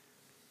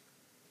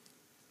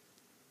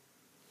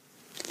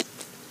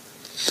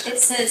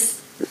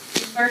says, in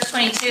verse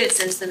 22, it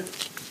says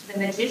the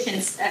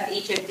magicians of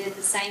Egypt did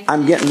the same thing.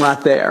 I'm getting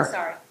right there.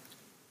 Sorry.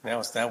 That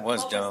was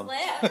dumb.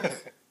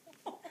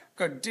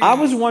 I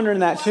was wondering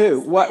that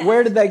too.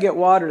 Where did they get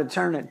water to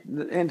turn it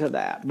into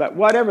that? But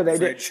whatever they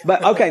did.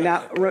 But okay,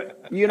 now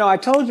I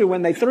told you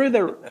when they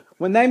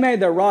made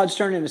their rods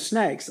turn into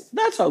snakes,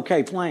 that's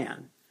okay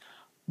plan.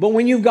 But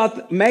when you've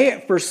got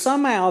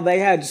somehow they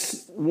had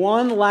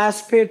one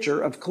last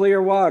pitcher of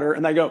clear water,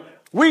 and they go,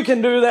 we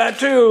can do that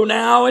too.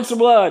 Now it's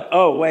blood.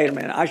 Oh, wait a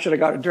minute! I should have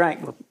got a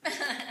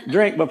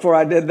drink before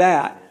I did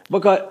that.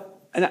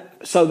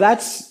 So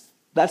that's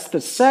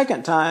the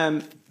second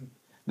time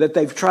that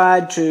they've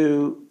tried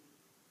to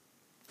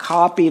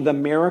copy the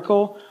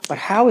miracle. But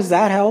how is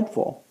that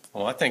helpful?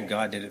 Well, I think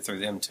God did it through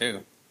them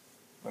too.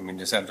 I mean,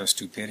 just out of their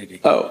stupidity.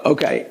 Oh,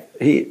 okay.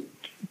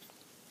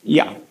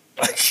 Yeah.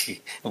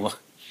 Well,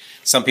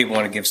 some people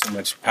want to give so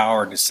much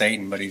power to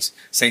Satan, but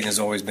Satan has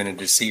always been a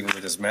deceiver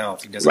with his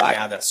mouth. He doesn't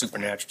have that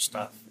supernatural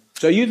stuff.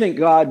 So you think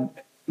God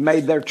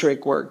made their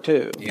trick work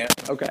too? Yeah.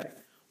 Okay.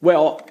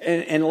 Well,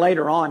 and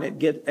later on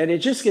it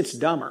just gets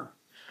dumber.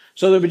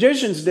 So the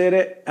magicians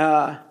did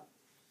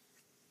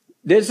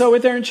so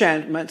with their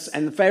enchantments,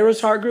 and the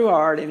Pharaoh's heart grew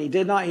hard, and he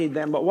did not heed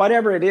them. But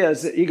whatever it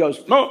is, he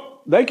goes, no,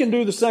 they can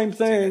do the same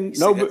thing.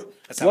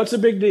 What's the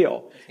big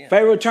deal? Yeah.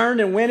 Pharaoh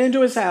turned and went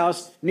into his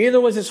house. Neither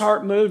was his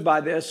heart moved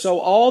by this. So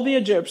all the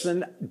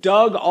Egyptians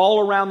dug all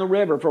around the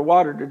river for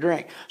water to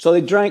drink. So they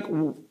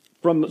drank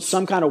from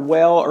some kind of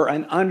well or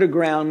an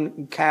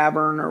underground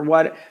cavern or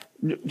what,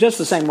 just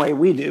the same way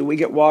we do. We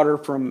get water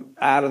from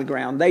out of the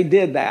ground. They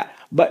did that.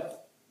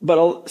 But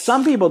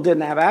some people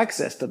didn't have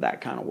access to that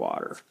kind of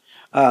water.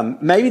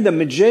 Maybe the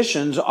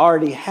magicians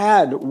already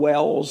had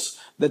wells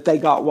that they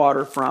got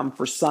water from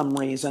for some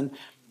reason.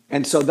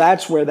 And so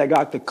that's where they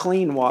got the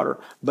clean water.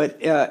 But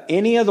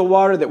any of the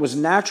water that was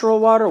natural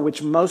water,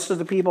 which most of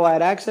the people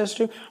had access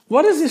to,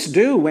 what does this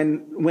do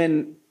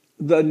when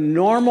the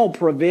normal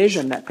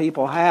provision that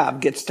people have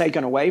gets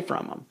taken away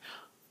from them?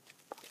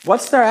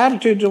 What's their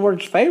attitude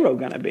towards Pharaoh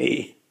going to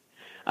be?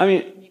 I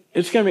mean,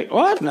 it's going to be,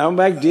 what? No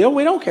big deal.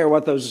 We don't care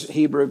what those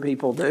Hebrew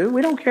people do.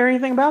 We don't care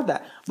anything about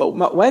that. But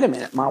wait a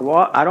minute.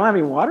 I don't have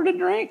any water to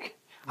drink?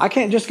 I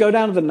can't just go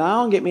down to the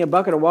Nile and get me a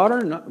bucket of water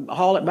and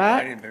haul it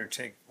back? I didn't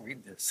better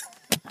read this.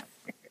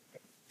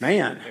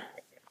 Man.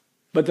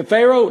 But the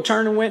Pharaoh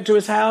turned and went to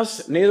his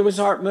house, neither was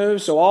his heart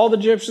moved. So all the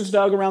Egyptians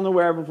dug around the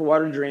river for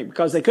water to drink,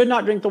 because they could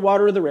not drink the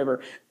water of the river.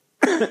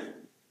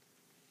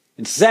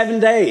 And 7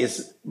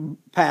 days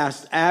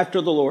passed after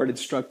the Lord had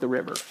struck the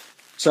river.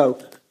 So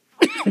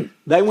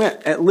they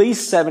went at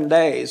least 7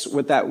 days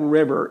with that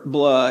river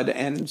blood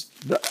and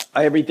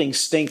everything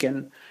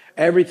stinking.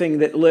 Everything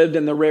that lived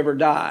in the river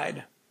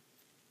died.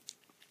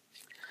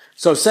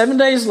 So 7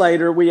 days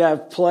later, we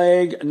have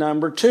plague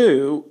number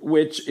 2,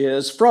 which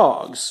is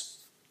frogs.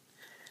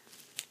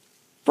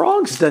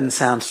 Frogs doesn't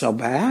sound so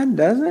bad,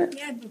 does it?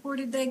 Yeah, but where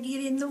did they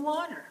get in the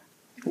water?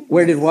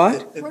 Where did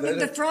what? Where did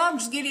the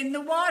frogs get in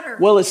the water?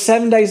 Well, it's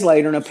 7 days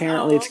later, and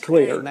apparently it's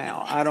clear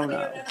now. I don't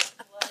know.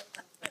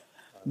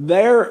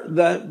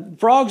 The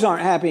frogs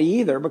aren't happy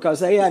either, because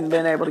they hadn't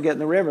been able to get in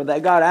the river.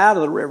 They got out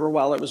of the river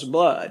while it was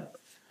blood.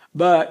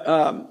 But,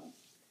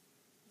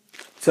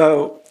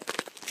 so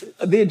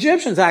the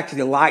Egyptians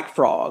actually liked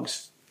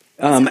frogs.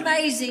 It's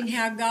amazing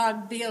how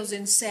God deals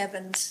in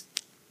sevens.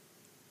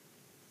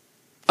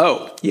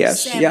 Oh,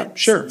 yes. Seven. Yeah,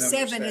 sure.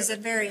 Seven is a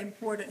very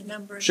important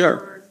number.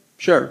 Sure.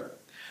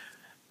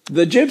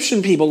 The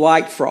Egyptian people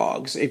liked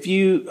frogs. If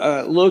you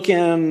look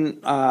in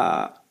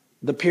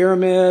the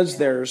pyramids,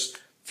 there's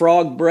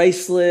frog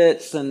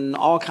bracelets and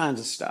all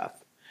kinds of stuff.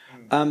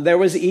 There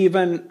was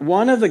even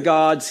one of the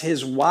gods,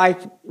 his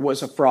wife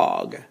was a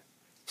frog.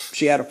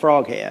 She had a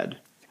frog head.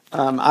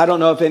 I don't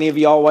know if any of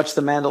y'all watch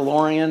The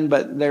Mandalorian,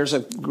 but there's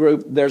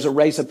a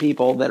race of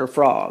people that are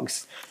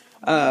frogs.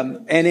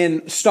 And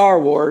in Star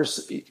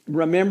Wars,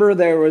 remember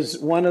there was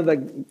one of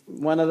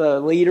the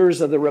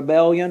leaders of the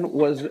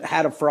rebellion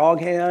had a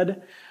frog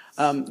head.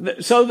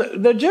 So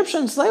the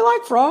Egyptians, they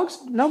like frogs,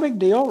 no big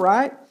deal,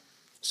 right?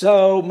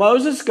 So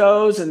Moses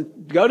goes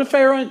to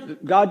Pharaoh, and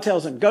God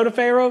tells him, go to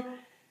Pharaoh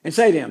and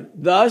say to him,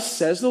 thus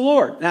says the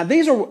Lord. Now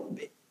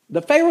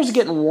the Pharaoh's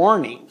getting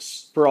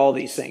warnings for all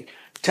these things.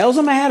 Tells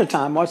them ahead of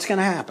time what's going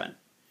to happen.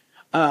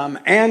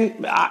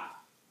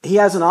 He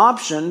has an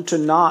option to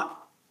not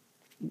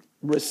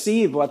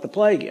receive what the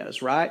plague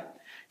is, right?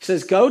 He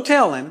says, go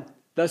tell him,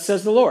 thus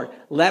says the Lord,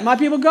 let my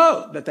people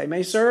go, that they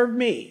may serve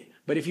me.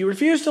 But if you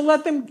refuse to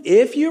let them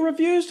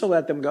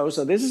go,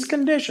 so this is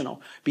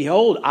conditional,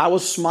 behold, I will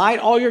smite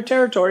all your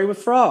territory with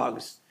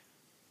frogs.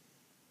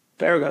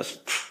 Pharaoh goes,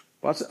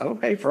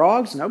 okay,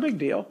 frogs, no big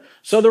deal.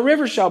 So the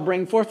river shall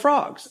bring forth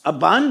frogs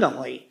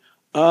abundantly,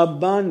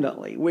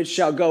 which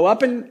shall go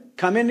up and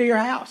come into your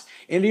house,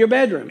 into your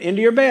bedroom,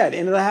 into your bed,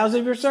 into the house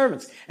of your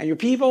servants, and your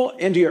people,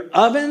 into your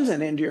ovens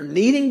and into your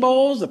kneading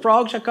bowls. The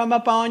frogs shall come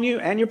upon you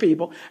and your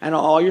people and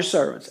all your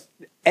servants.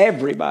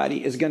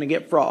 Everybody is going to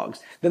get frogs.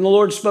 Then the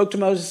Lord spoke to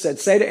Moses and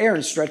said, say to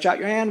Aaron, stretch out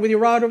your hand with your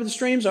rod over the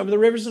streams, over the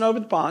rivers, and over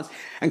the ponds,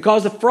 and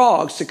cause the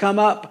frogs to come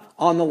up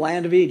on the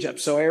land of Egypt.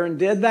 So Aaron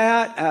did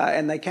that,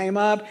 and they came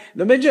up.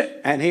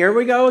 And here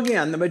we go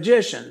again, the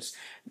magicians.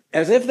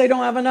 As if they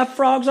don't have enough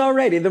frogs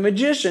already, the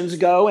magicians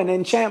go and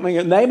enchantment,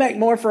 and they make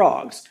more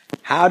frogs.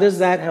 How does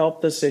that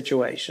help the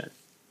situation?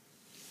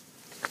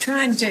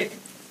 Trying to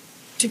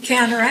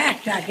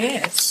counteract, I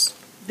guess.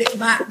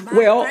 My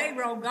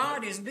Pharaoh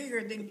God is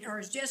bigger than, or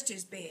is just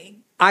as big.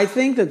 I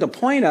think that the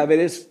point of it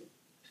is,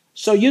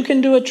 so you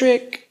can do a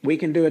trick, we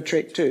can do a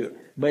trick too.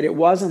 But it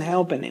wasn't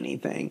helping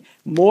anything.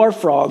 More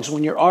frogs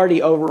when you're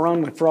already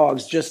overrun with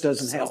frogs just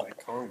doesn't help.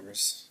 Like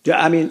Congress.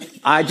 I mean,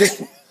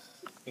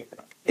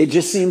 it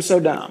just seems so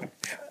dumb.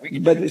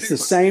 But it's the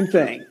same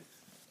thing.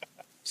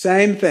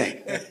 Same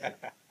thing.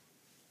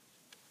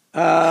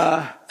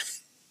 Then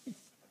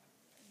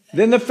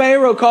the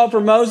Pharaoh called for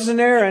Moses and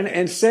Aaron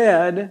and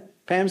said,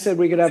 Pam said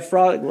we could have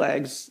frog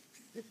legs.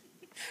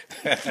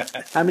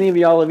 How many of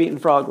y'all have eaten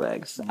frog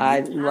legs?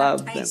 I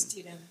love them.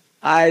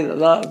 I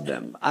love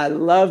them. I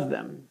love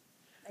them.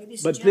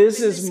 But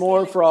this is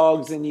more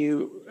frogs than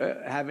you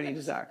have any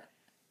desire.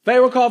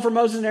 Pharaoh called for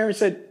Moses and Aaron and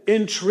said,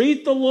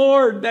 entreat the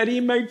Lord that he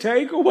may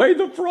take away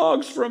the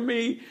frogs from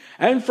me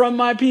and from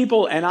my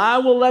people, and I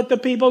will let the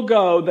people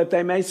go that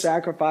they may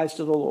sacrifice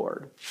to the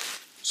Lord.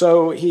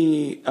 So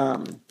he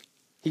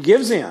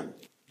gives in,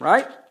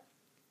 right?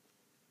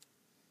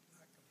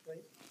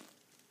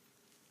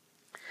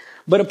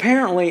 But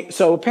apparently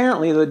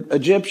the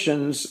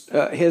Egyptians,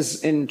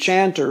 his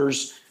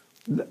enchanters,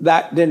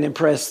 that didn't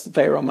impress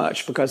Pharaoh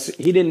much because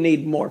he didn't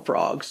need more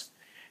frogs.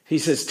 He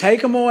says,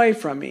 take them away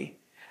from me.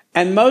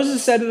 And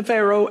Moses said to the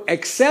Pharaoh,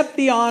 accept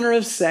the honor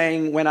of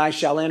saying when I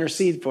shall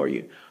intercede for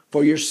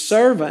your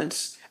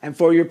servants and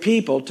for your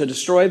people to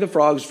destroy the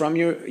frogs from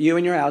you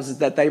and your houses,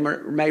 that they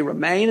may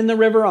remain in the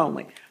river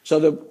only.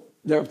 So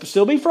there'll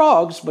still be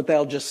frogs, but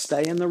they'll just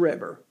stay in the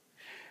river.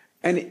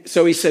 And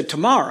so he said,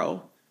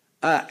 tomorrow,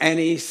 and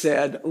he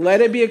said,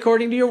 let it be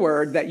according to your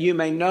word, that you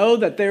may know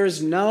that there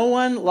is no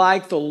one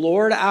like the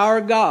Lord our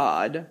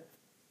God,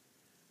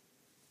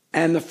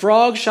 and the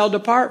frogs shall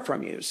depart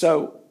from you.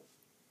 So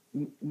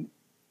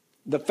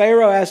the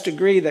Pharaoh has to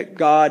agree that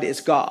God is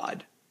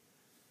God.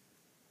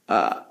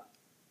 They'll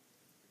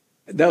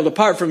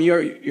depart from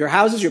your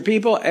houses, your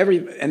people,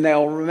 and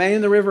they'll remain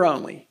in the river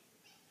only.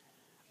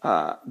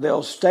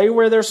 They'll stay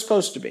where they're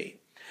supposed to be.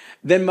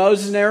 Then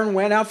Moses and Aaron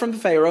went out from the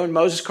Pharaoh, and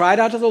Moses cried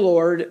out to the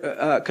Lord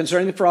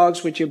concerning the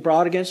frogs which he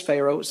brought against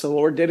Pharaoh. So the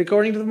Lord did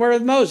according to the word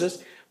of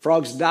Moses.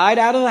 Frogs died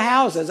out of the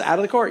houses, out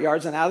of the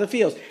courtyards, and out of the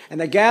fields.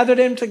 And they gathered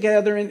them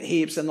together in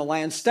heaps, and the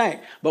land stank.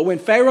 But when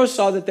Pharaoh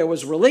saw that there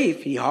was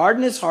relief, he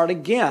hardened his heart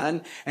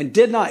again and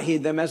did not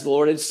heed them as the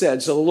Lord had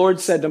said. So the Lord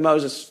said to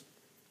Moses,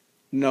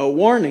 no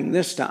warning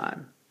this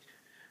time.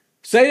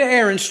 Say to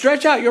Aaron,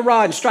 stretch out your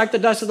rod and strike the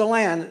dust of the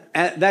land,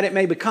 that it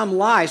may become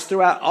lice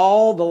throughout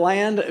all the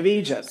land of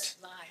Egypt.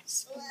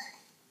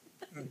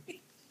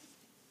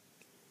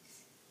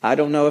 I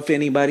don't know if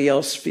anybody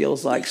else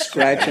feels like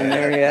scratching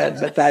their head,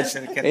 but that's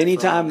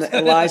anytime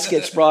that lice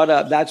gets brought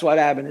up, that's what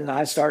happens, and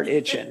I start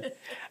itching.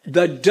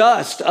 The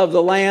dust of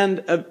the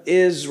land of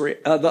Israel,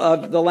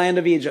 of the land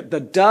of Egypt, the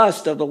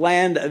dust of the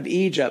land of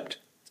Egypt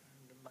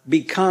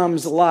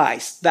becomes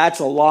lice. That's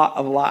a lot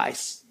of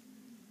lice.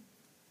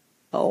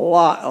 A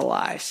lot of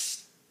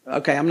lice.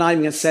 Okay, I'm not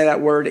even going to say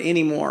that word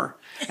anymore.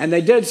 And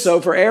they did so,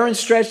 for Aaron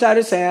stretched out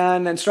his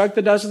hand and struck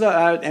the dust of the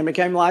and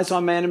became lice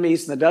on man and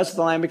beast, and the dust of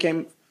the land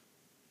became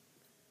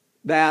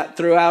that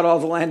throughout all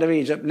the land of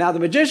Egypt. Now the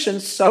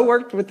magicians so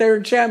worked with their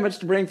enchantments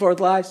to bring forth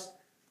lice.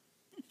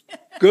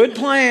 Good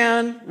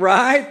plan,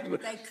 right?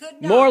 They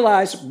could not. More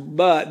lice,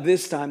 but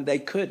this time they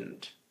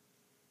couldn't.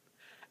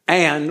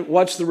 And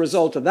what's the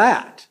result of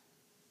that?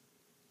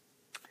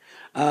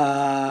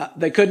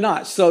 They could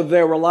not. So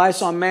there were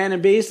lice on man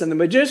and beast, and the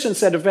magician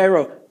said to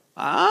Pharaoh,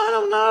 I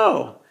don't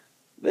know.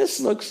 This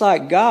looks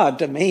like God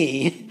to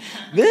me.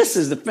 This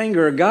is the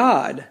finger of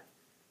God.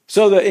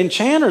 So the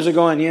enchanters are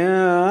going,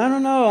 yeah, I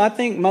don't know. I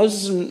think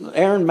Moses and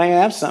Aaron may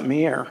have something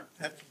here.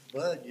 After the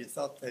blood, you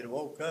thought they'd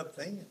woke up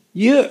then.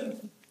 Yeah.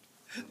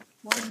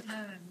 One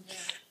time,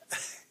 yeah.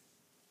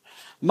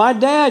 My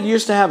dad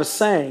used to have a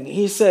saying.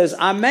 He says,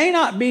 I may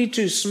not be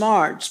too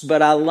smart,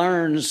 but I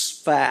learns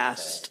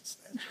fast.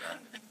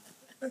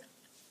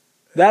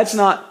 That's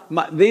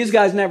not, these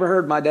guys never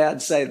heard my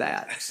dad say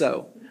that.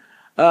 So,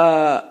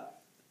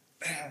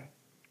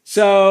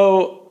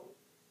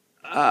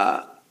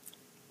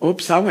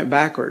 oops, I went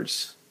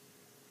backwards.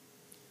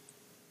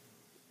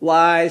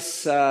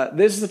 Lice,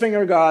 this is the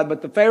finger of God,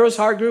 but the Pharaoh's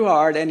heart grew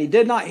hard, and he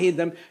did not heed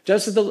them,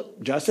 just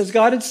as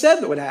God had said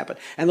that would happen.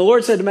 And the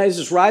Lord said to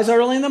Moses, rise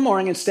early in the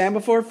morning and stand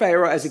before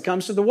Pharaoh as he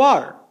comes to the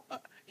water.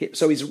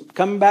 So he's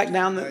coming back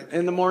down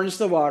in the mornings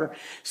to the water.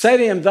 Say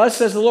to him, thus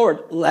says the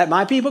Lord, let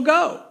my people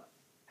go.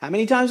 How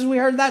many times have we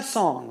heard that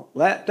song?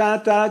 Let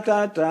that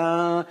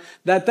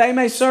they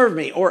may serve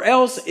me. Or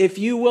else, if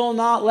you will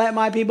not let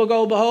my people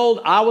go, behold,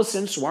 I will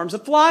send swarms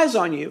of flies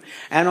on you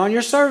and on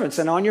your servants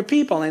and on your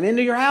people and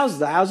into your houses,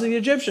 the houses of the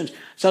Egyptians.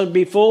 So it'll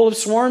be full of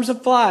swarms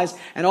of flies,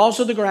 and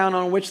also the ground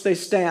on which they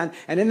stand.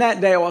 And in that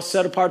day I will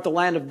set apart the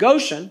land of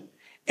Goshen,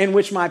 in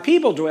which my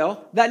people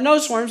dwell, that no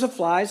swarms of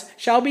flies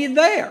shall be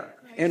there,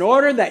 in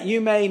order that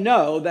you may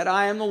know that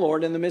I am the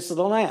Lord in the midst of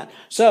the land.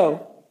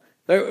 So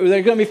there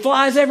are going to be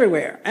flies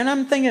everywhere. And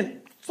I'm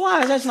thinking,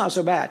 flies, that's not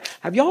so bad.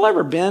 Have y'all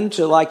ever been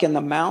to like in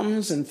the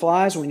mountains and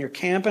flies when you're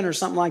camping or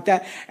something like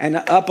that, and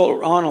up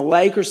on a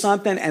lake or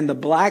something, and the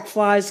black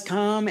flies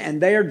come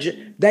and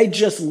they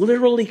just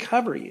literally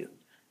cover you?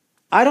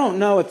 I don't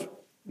know if,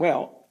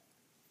 well,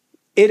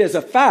 it is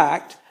a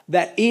fact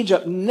that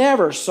Egypt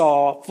never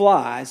saw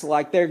flies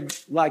like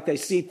they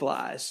see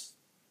flies.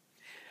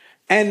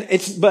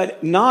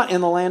 But not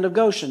in the land of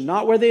Goshen,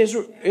 not where the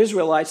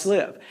Israelites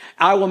live.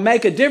 I will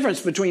make a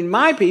difference between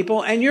my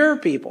people and your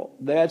people.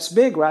 That's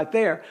big right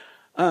there.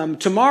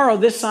 Tomorrow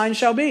this sign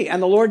shall be.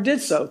 And the Lord did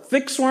so.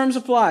 Thick swarms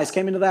of flies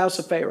came into the house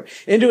of Pharaoh,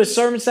 into his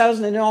servants' houses,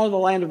 and into all the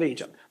land of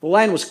Egypt. The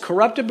land was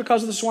corrupted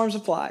because of the swarms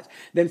of flies.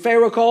 Then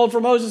Pharaoh called for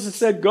Moses and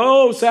said,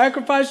 go,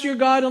 sacrifice to your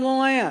God in the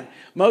land.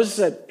 Moses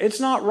said, it's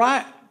not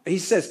right. He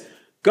says,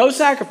 go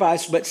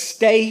sacrifice, but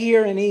stay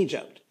here in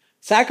Egypt.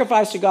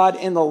 Sacrifice to God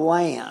in the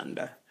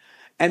land.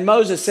 And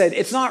Moses said,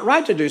 it's not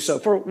right to do so,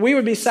 for we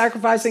would be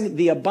sacrificing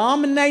the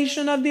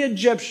abomination of the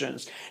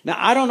Egyptians. Now,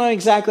 I don't know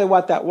exactly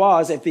what that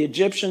was. If the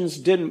Egyptians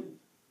didn't...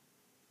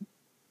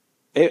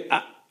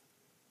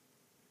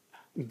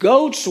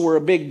 goats were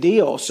a big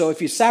deal. So if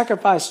you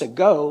sacrificed a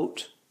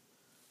goat,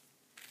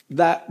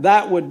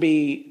 that would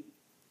be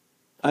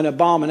an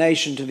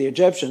abomination to the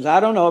Egyptians. I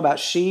don't know about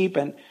sheep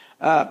and...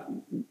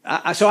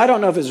 so I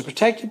don't know if it's a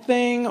protected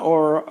thing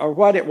or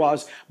what it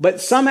was, but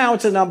somehow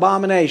it's an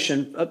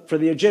abomination for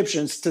the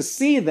Egyptians to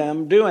see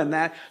them doing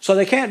that, so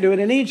they can't do it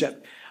in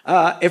Egypt.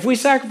 If we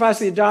sacrifice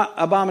the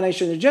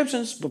abomination of the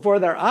Egyptians before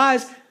their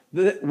eyes,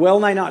 will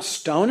they not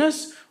stone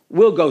us?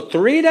 We'll go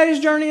 3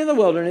 days' journey in the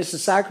wilderness to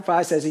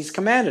sacrifice as he's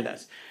commanded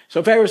us.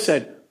 So Pharaoh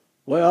said,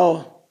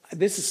 well,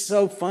 this is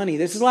so funny.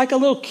 This is like a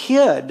little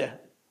kid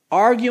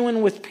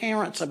arguing with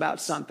parents about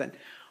something.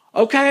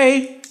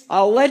 Okay,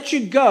 I'll let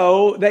you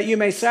go that you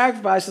may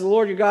sacrifice to the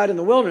Lord your God in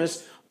the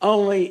wilderness,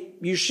 only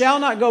you shall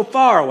not go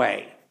far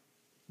away.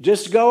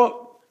 Just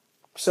go,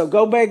 so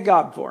go beg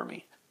God for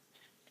me.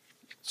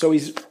 So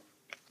he's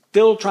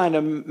still trying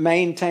to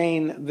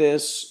maintain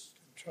this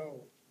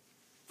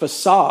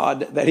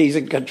facade that he's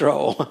in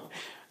control.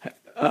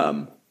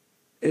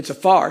 It's a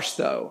farce,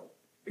 though.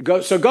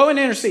 Go and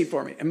intercede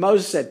for me. And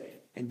Moses said,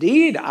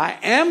 indeed, I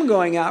am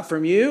going out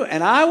from you,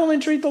 and I will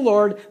entreat the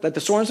Lord that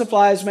the swarms of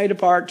flies may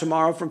depart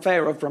tomorrow from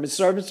Pharaoh, from his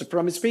servants, and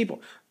from his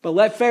people. But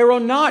let Pharaoh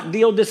not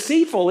deal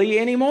deceitfully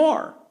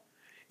anymore,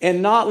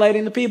 and not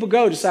letting the people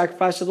go to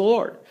sacrifice to the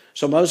Lord.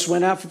 So Moses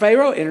went out from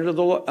Pharaoh,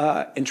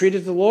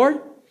 entreated the Lord.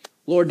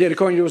 The Lord did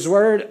according to his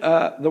word,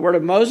 the word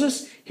of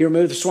Moses. He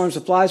removed the swarms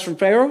of flies from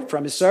Pharaoh,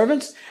 from his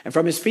servants, and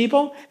from his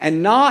people,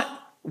 and not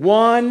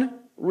one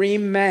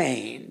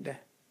remained.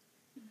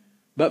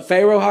 But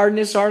Pharaoh hardened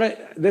his heart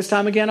this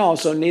time again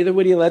also, neither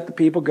would he let the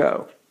people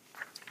go.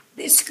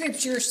 This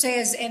scripture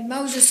says, and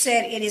Moses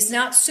said, it is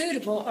not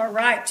suitable or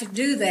right to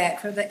do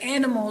that, for the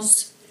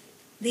animals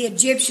the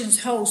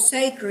Egyptians hold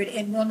sacred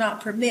and will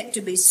not permit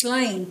to be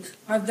slain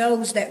are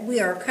those that we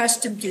are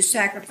accustomed to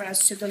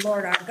sacrifice to the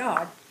Lord our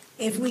God.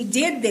 If we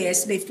did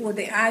this before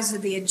the eyes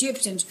of the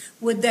Egyptians,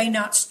 would they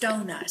not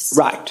stone us?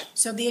 Right.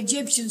 So the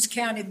Egyptians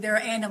counted their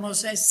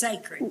animals as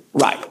sacred.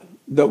 Right.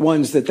 The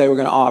ones that they were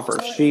going to offer,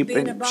 So sheep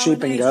and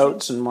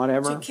goats and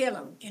whatever. To kill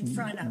them in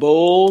front of them.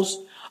 Bulls.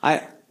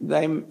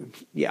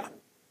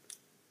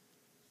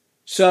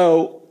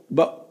 So,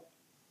 but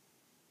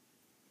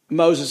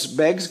Moses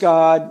begs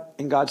God,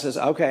 and God says,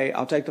 okay,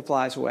 I'll take the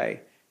flies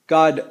away.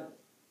 God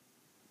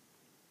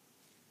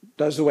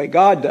does the way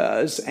God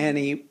does, and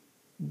he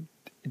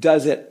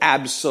does it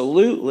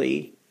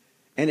absolutely.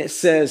 And it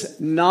says,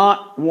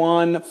 not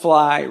one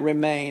fly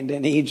remained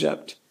in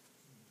Egypt.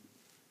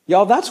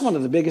 Y'all, that's one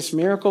of the biggest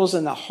miracles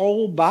in the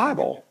whole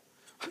Bible,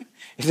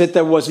 is that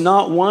there was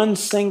not one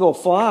single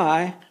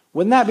fly.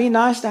 Wouldn't that be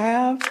nice to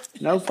have?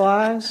 No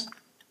flies?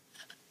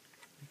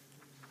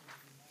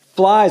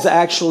 Flies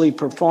actually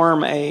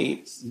perform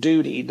a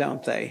duty,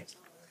 don't they?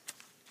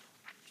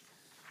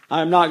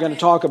 I'm not going to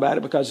talk about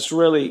it because it's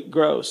really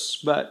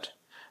gross, but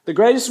the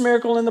greatest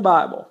miracle in the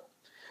Bible.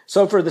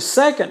 So for the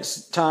second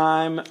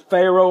time,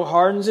 Pharaoh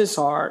hardens his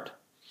heart.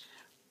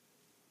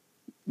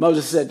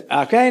 Moses said,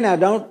 okay, now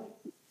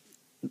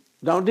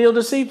don't deal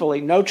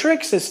deceitfully. No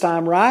tricks this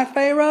time, right,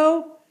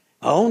 Pharaoh?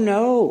 Oh,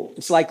 no.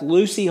 It's like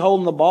Lucy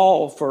holding the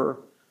ball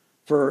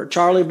for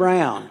Charlie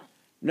Brown.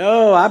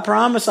 No, I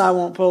promise I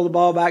won't pull the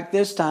ball back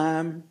this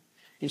time.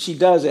 And she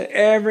does it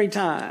every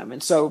time.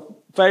 And so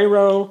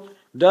Pharaoh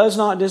does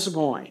not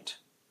disappoint.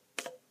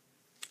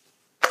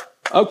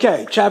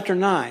 Okay, chapter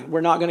 9.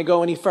 We're not going to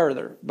go any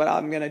further, but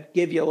I'm going to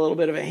give you a little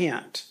bit of a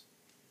hint.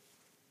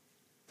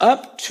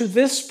 Up to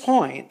this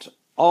point,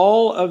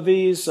 all of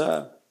these,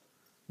 the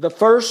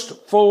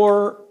first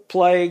 4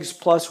 plagues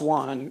plus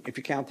 1, if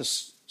you count the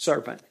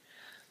serpent,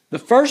 the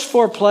first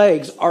 4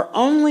 plagues are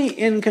only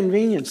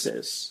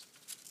inconveniences.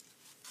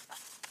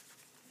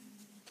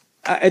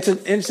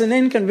 It's an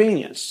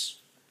inconvenience.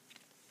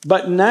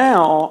 But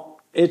now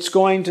it's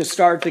going to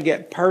start to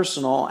get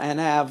personal and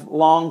have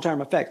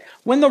long-term effect.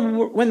 When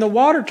the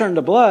water turned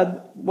to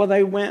blood, well,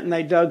 they went and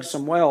they dug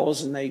some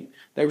wells and they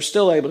were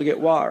still able to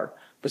get water.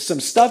 But some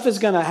stuff is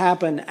going to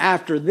happen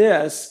after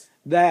this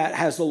that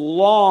has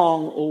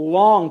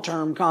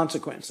long-term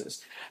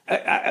consequences.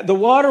 The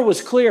water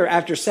was clear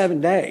after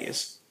 7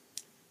 days,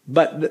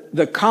 but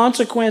the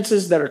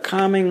consequences that are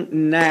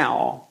coming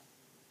now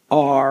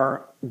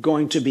are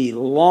going to be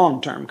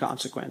long-term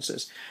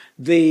consequences.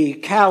 The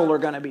cattle are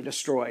going to be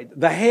destroyed.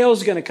 The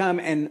hail's going to come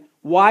and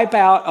wipe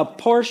out a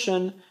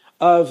portion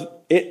of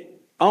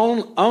it.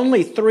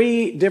 Only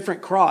 3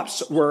 different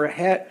crops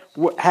had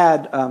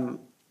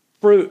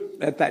fruit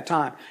at that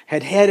time,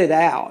 had headed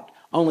out.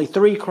 Only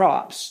 3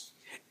 crops,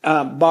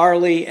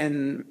 barley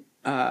and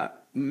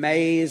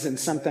maize and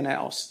something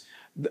else.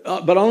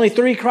 But only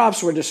 3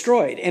 crops were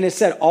destroyed. And it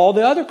said all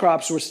the other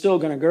crops were still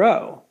going to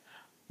grow.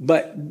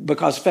 But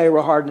because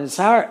Pharaoh hardened his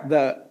heart,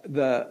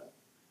 the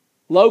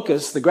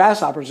locusts, the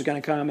grasshoppers, are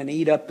going to come and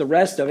eat up the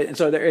rest of it. And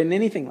so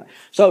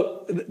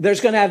so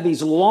there's going to have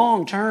these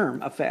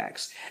long-term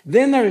effects.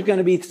 Then there's going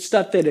to be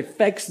stuff that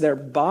affects their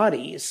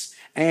bodies.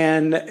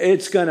 And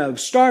it's going to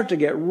start to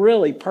get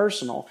really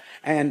personal.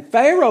 And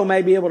Pharaoh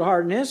may be able to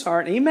harden his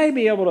heart. And he may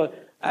be able to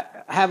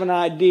have an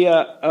idea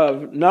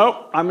of,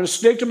 nope, I'm going to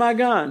stick to my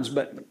guns.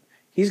 But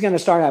he's going to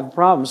start having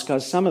problems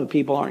because some of the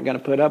people aren't going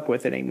to put up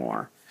with it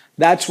anymore.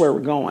 That's where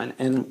we're going,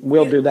 and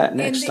we'll do that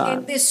next time.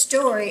 In this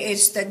story,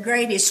 it's the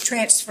greatest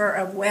transfer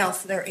of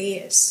wealth there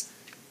is.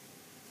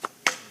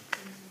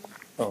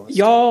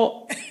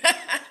 Y'all,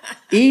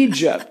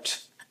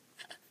 Egypt.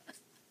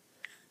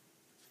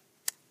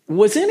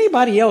 Was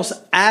anybody else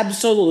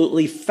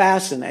absolutely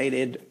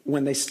fascinated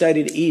when they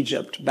studied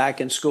Egypt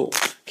back in school?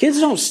 Kids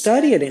don't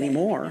study it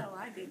anymore. No,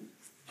 I didn't.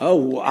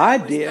 Oh, I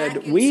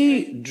did.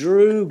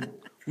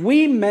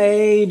 We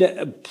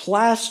made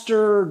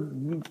plaster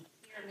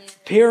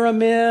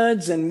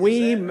pyramids, and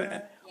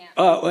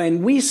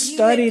we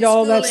studied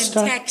all that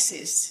stuff.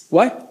 Texas.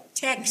 What?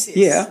 Texas.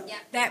 Yeah.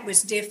 That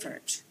was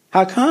different.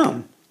 How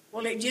come?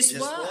 Well, it just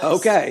was.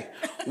 Okay.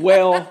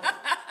 Well,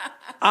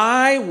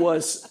 I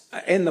was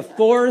in the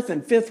 4th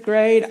and 5th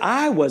grade.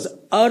 I was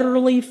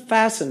utterly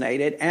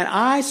fascinated, and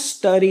I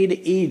studied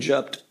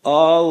Egypt a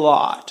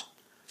lot.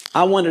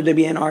 I wanted to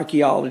be an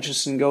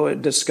archaeologist and go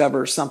and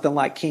discover something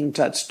like King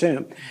Tut's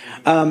tomb.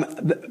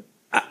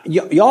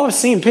 Y'all have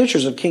seen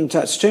pictures of King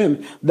Tut's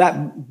tomb.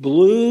 That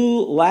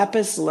blue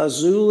lapis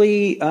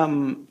lazuli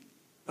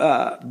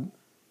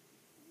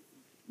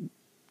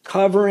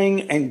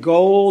covering and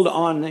gold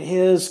on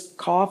his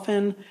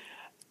coffin.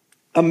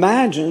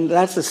 Imagine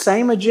that's the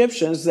same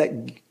Egyptians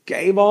that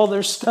gave all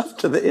their stuff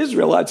to the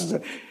Israelites and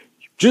said,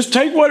 just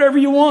take whatever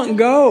you want and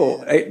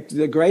go.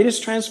 The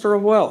greatest transfer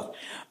of wealth.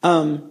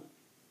 The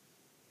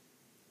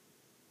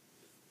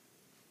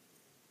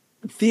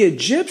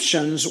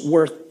Egyptians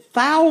were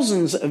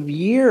thousands of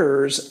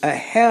years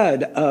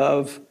ahead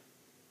of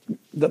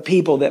the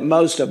people that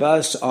most of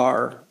us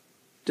are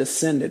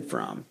descended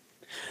from.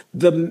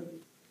 The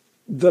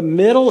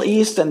Middle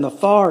East and the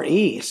Far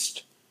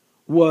East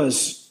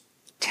was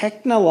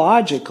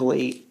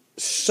technologically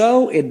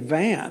so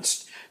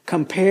advanced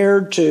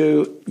compared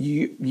to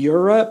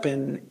Europe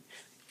and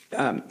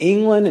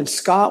England and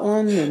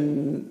Scotland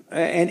and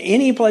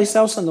any place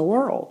else in the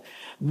world.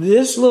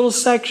 This little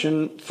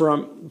section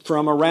from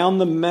around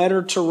the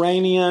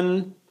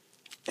Mediterranean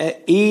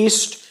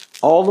east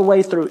all the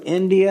way through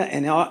India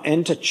and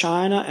into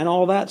China and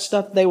all that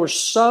stuff, they were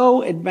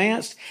so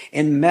advanced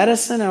in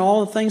medicine and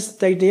all the things that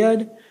they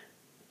did.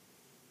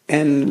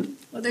 And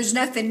well, there's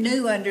nothing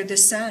new under the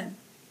sun.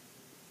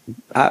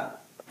 I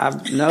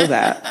know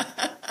that.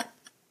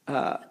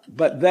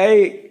 But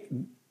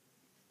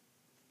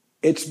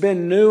it's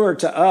been newer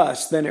to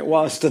us than it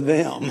was to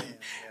them.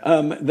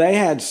 They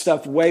had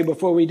stuff way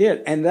before we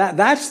did. And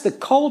that's the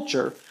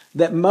culture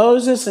that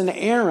Moses and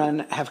Aaron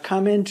have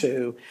come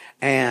into,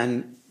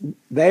 and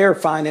they are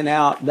finding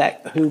out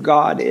that who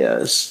God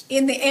is.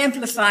 In the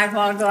Amplified, a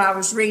while ago I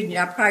was reading it,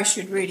 I probably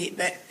should read it,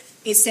 but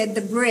it said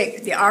the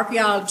brick, the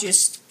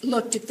archaeologists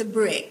looked at the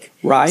brick.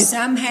 Right.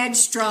 Some had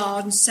straw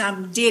and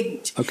some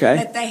didn't. Okay.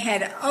 But they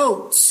had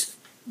oats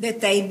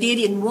that they did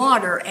in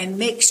water and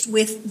mixed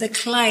with the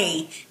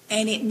clay,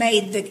 and it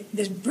made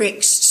the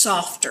bricks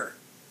softer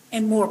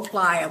and more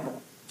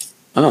pliable.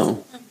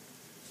 Oh.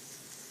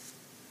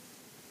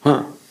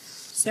 Huh.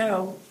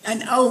 So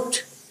an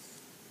oat.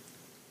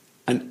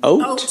 An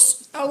oat?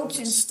 Oats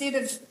instead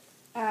of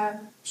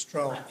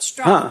Straw.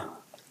 Huh.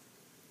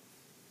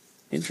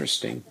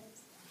 Interesting.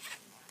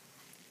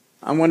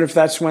 I wonder if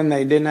that's when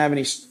they didn't have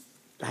any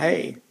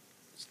hay.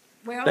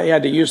 Well, They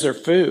had to use their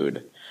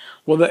food.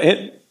 Well,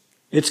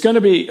 it's going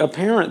to be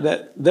apparent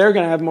that they're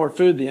going to have more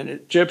food than the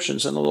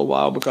Egyptians in a little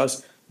while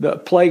because the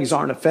plagues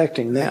aren't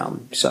affecting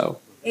them. So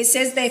it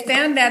says they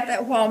found out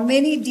that while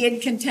many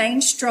did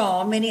contain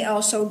straw, many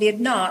also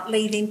did not,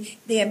 leaving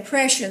the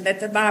impression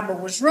that the Bible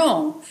was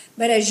wrong.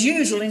 But as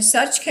usual in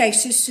such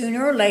cases,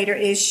 sooner or later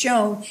it is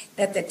shown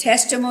that the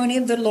testimony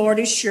of the Lord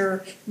is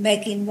sure,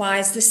 making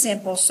wise the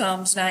simple,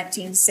 Psalms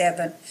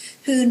 19:7,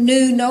 who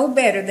knew no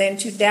better than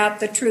to doubt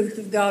the truth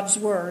of God's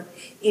word.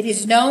 It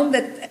is known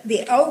that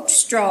the oat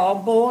straw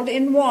boiled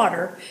in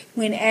water,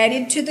 when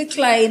added to the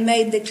clay,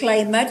 made the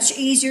clay much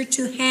easier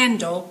to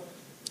handle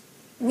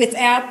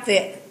without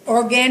the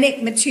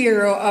organic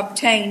material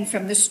obtained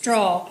from the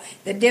straw.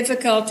 The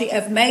difficulty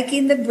of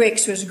making the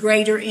bricks was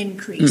greater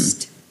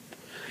increased.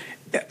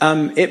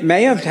 it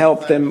may have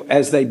helped them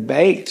as they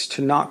baked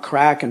to not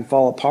crack and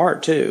fall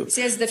apart too. It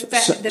says the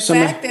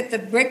fact that the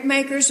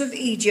brickmakers of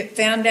Egypt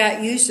found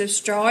out use of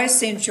straw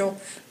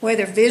essential,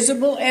 whether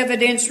visible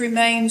evidence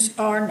remains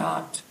or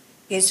not,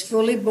 is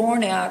fully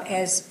borne out,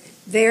 as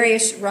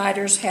various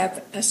writers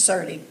have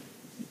asserted.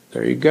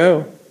 There you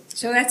go.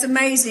 So that's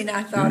amazing,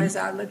 I thought, as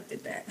I looked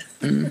at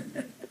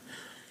that.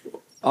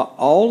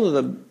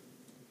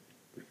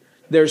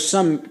 There's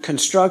some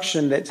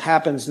construction that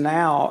happens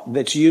now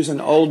that's using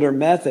older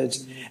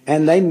methods,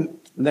 and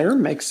they're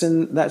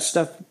mixing that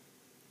stuff.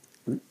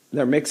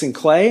 They're mixing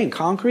clay and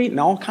concrete and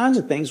all kinds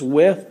of things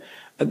with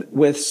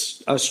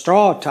a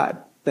straw type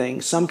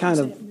thing, some kind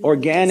of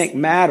organic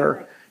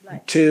matter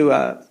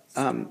to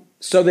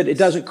so that it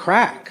doesn't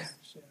crack.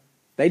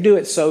 They do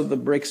it so the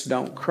bricks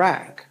don't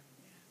crack.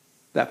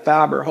 That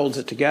fiber holds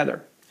it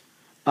together.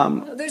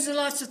 There's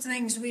lots of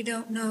things we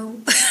don't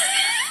know.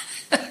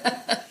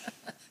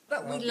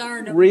 But we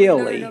learn them.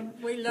 Really?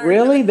 We learn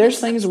Really? them. There's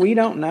things we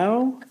don't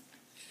know?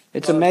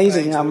 It's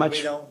amazing how much.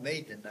 We don't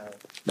need to know.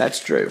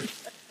 That's true.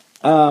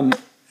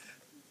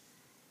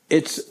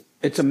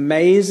 It's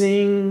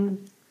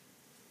amazing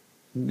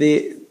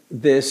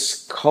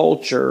this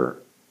culture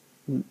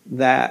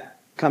that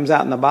comes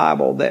out in the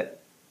Bible that,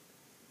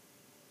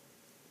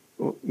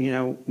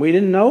 we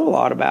didn't know a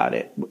lot about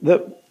it.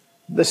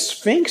 The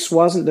Sphinx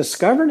wasn't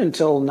discovered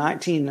until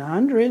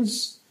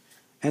 1900s.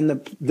 And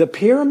the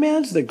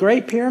pyramids, the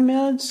Great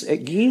Pyramids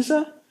at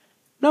Giza,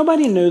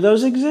 nobody knew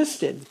those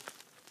existed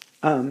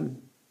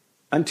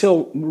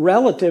until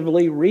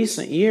relatively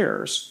recent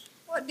years.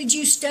 What did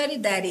you study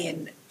that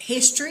in?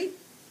 History?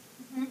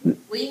 Mm-hmm.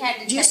 We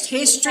had to Just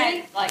history? We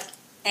had, like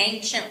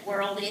ancient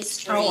world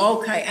history.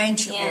 Oh, okay,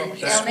 ancient And world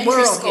history. elementary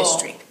World school.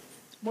 history.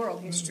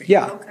 World history.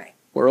 Yeah. Okay.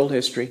 World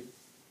history,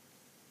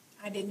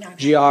 I did not.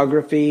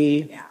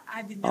 geography, Yeah,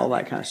 I did not. all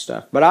that kind of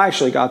stuff. But I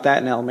actually got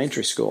that in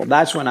elementary school.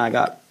 That's when I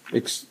got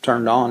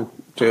turned on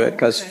to it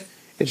because Okay.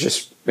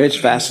 it's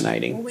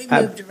fascinating. Well, we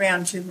moved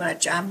around too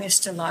much. I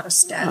missed a lot of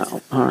stuff.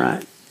 Oh, all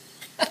right.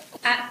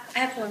 I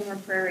have one more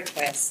prayer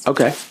request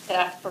Okay. that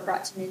I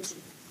forgot to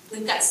mention.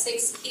 We've got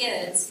 6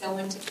 kids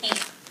going to camp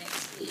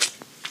next week.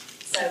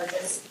 So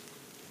just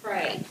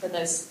pray for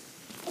those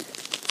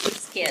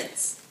 6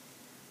 kids.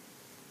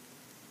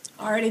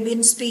 Already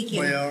been speaking.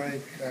 We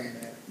already done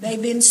that.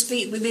 We've been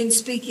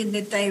speaking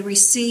that they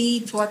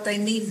received what they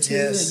need to.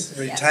 Yes,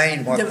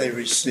 retain what the- they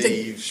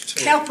received. The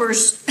too.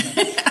 helpers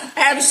have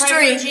Pray for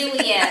strength.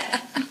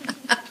 Juliet.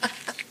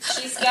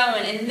 She's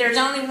going, and there's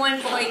only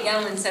one boy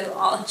going,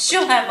 so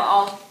she'll have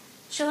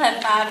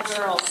 5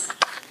 girls.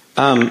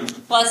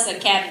 Plus a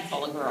cabin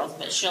full of girls,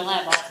 but she'll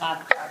have all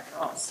 5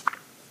 girls.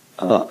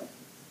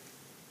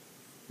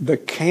 The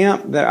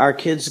camp that our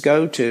kids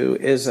go to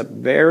is a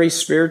very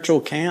spiritual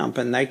camp,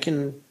 and they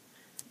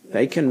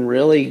can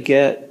really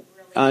get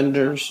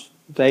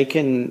they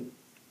can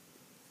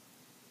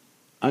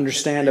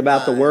understand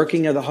about the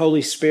working of the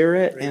Holy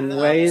Spirit in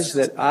ways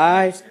that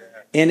I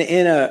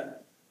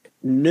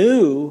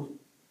knew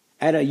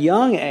at a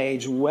young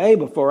age, way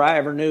before I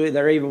ever knew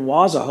there even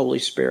was a Holy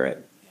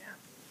Spirit.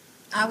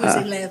 I was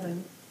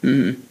 11.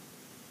 Mm-hmm.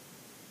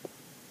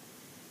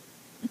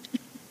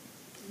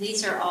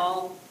 These are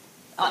all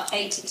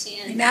 8 to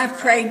 10. And I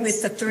prayed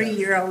with the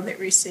 3-year-old that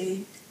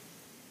received.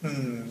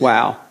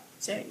 Wow.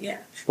 So, yeah.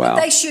 Wow.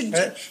 But they should,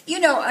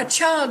 a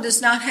child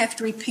does not have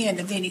to repent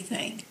of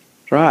anything.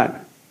 Right.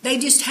 They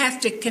just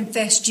have to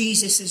confess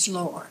Jesus as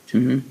Lord.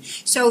 Mm-hmm.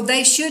 So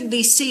they should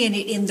be seeing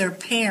it in their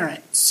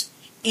parents,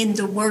 in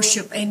the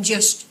worship, and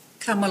just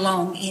come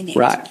along in it.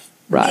 Right.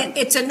 Right.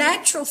 It's a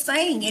natural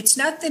thing. It's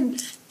nothing,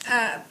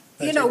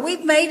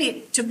 we've made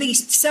it to be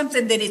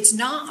something that it's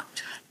not.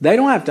 They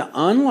don't have to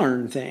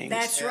unlearn things.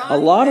 That's right. A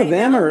lot of They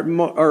them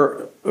don't.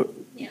 are.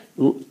 Yeah.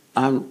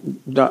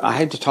 I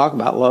hate to talk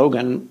about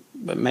Logan,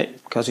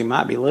 because he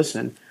might be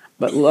listening.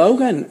 But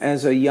Logan,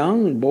 as a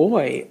young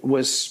boy,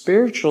 was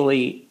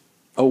spiritually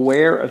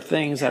aware of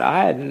things that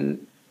I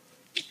hadn't.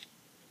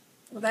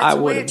 Well, that's I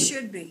the way would've it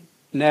should be.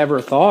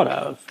 never thought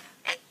of.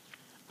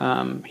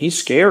 He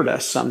scared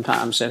us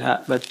sometimes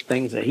but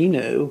things that he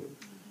knew.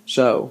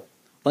 So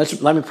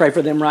let me pray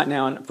for them right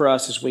now and for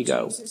us as we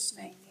go. In Jesus'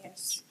 name,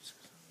 yes.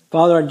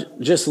 Father, I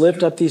just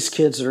lift up these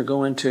kids that are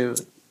going to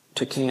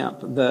camp.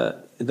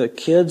 The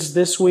kids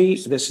this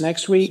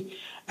next week,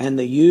 and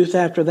the youth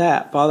after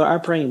that. Father, I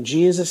pray in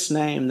Jesus'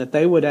 name that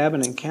they would have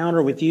an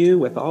encounter with you,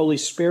 with the Holy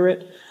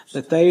Spirit,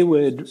 that they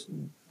would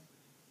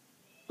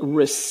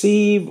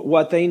receive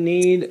what they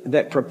need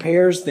that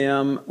prepares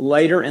them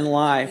later in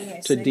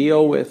life to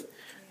deal with,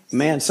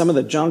 some of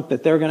the junk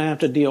that they're going to have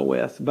to deal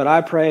with. But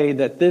I pray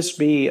that this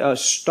be a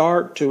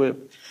start to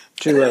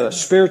a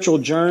spiritual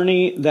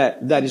journey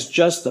that is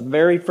just the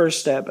very first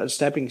step, a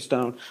stepping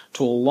stone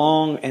to a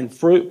long and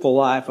fruitful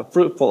life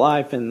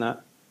in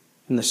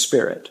the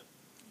Spirit.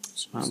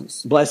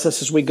 Bless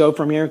us as we go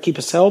from here. Keep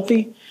us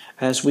healthy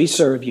as we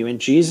serve you. In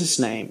Jesus'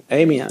 name,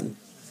 amen.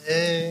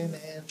 Amen.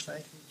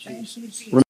 Thank you, Jesus. Thank you, Jesus.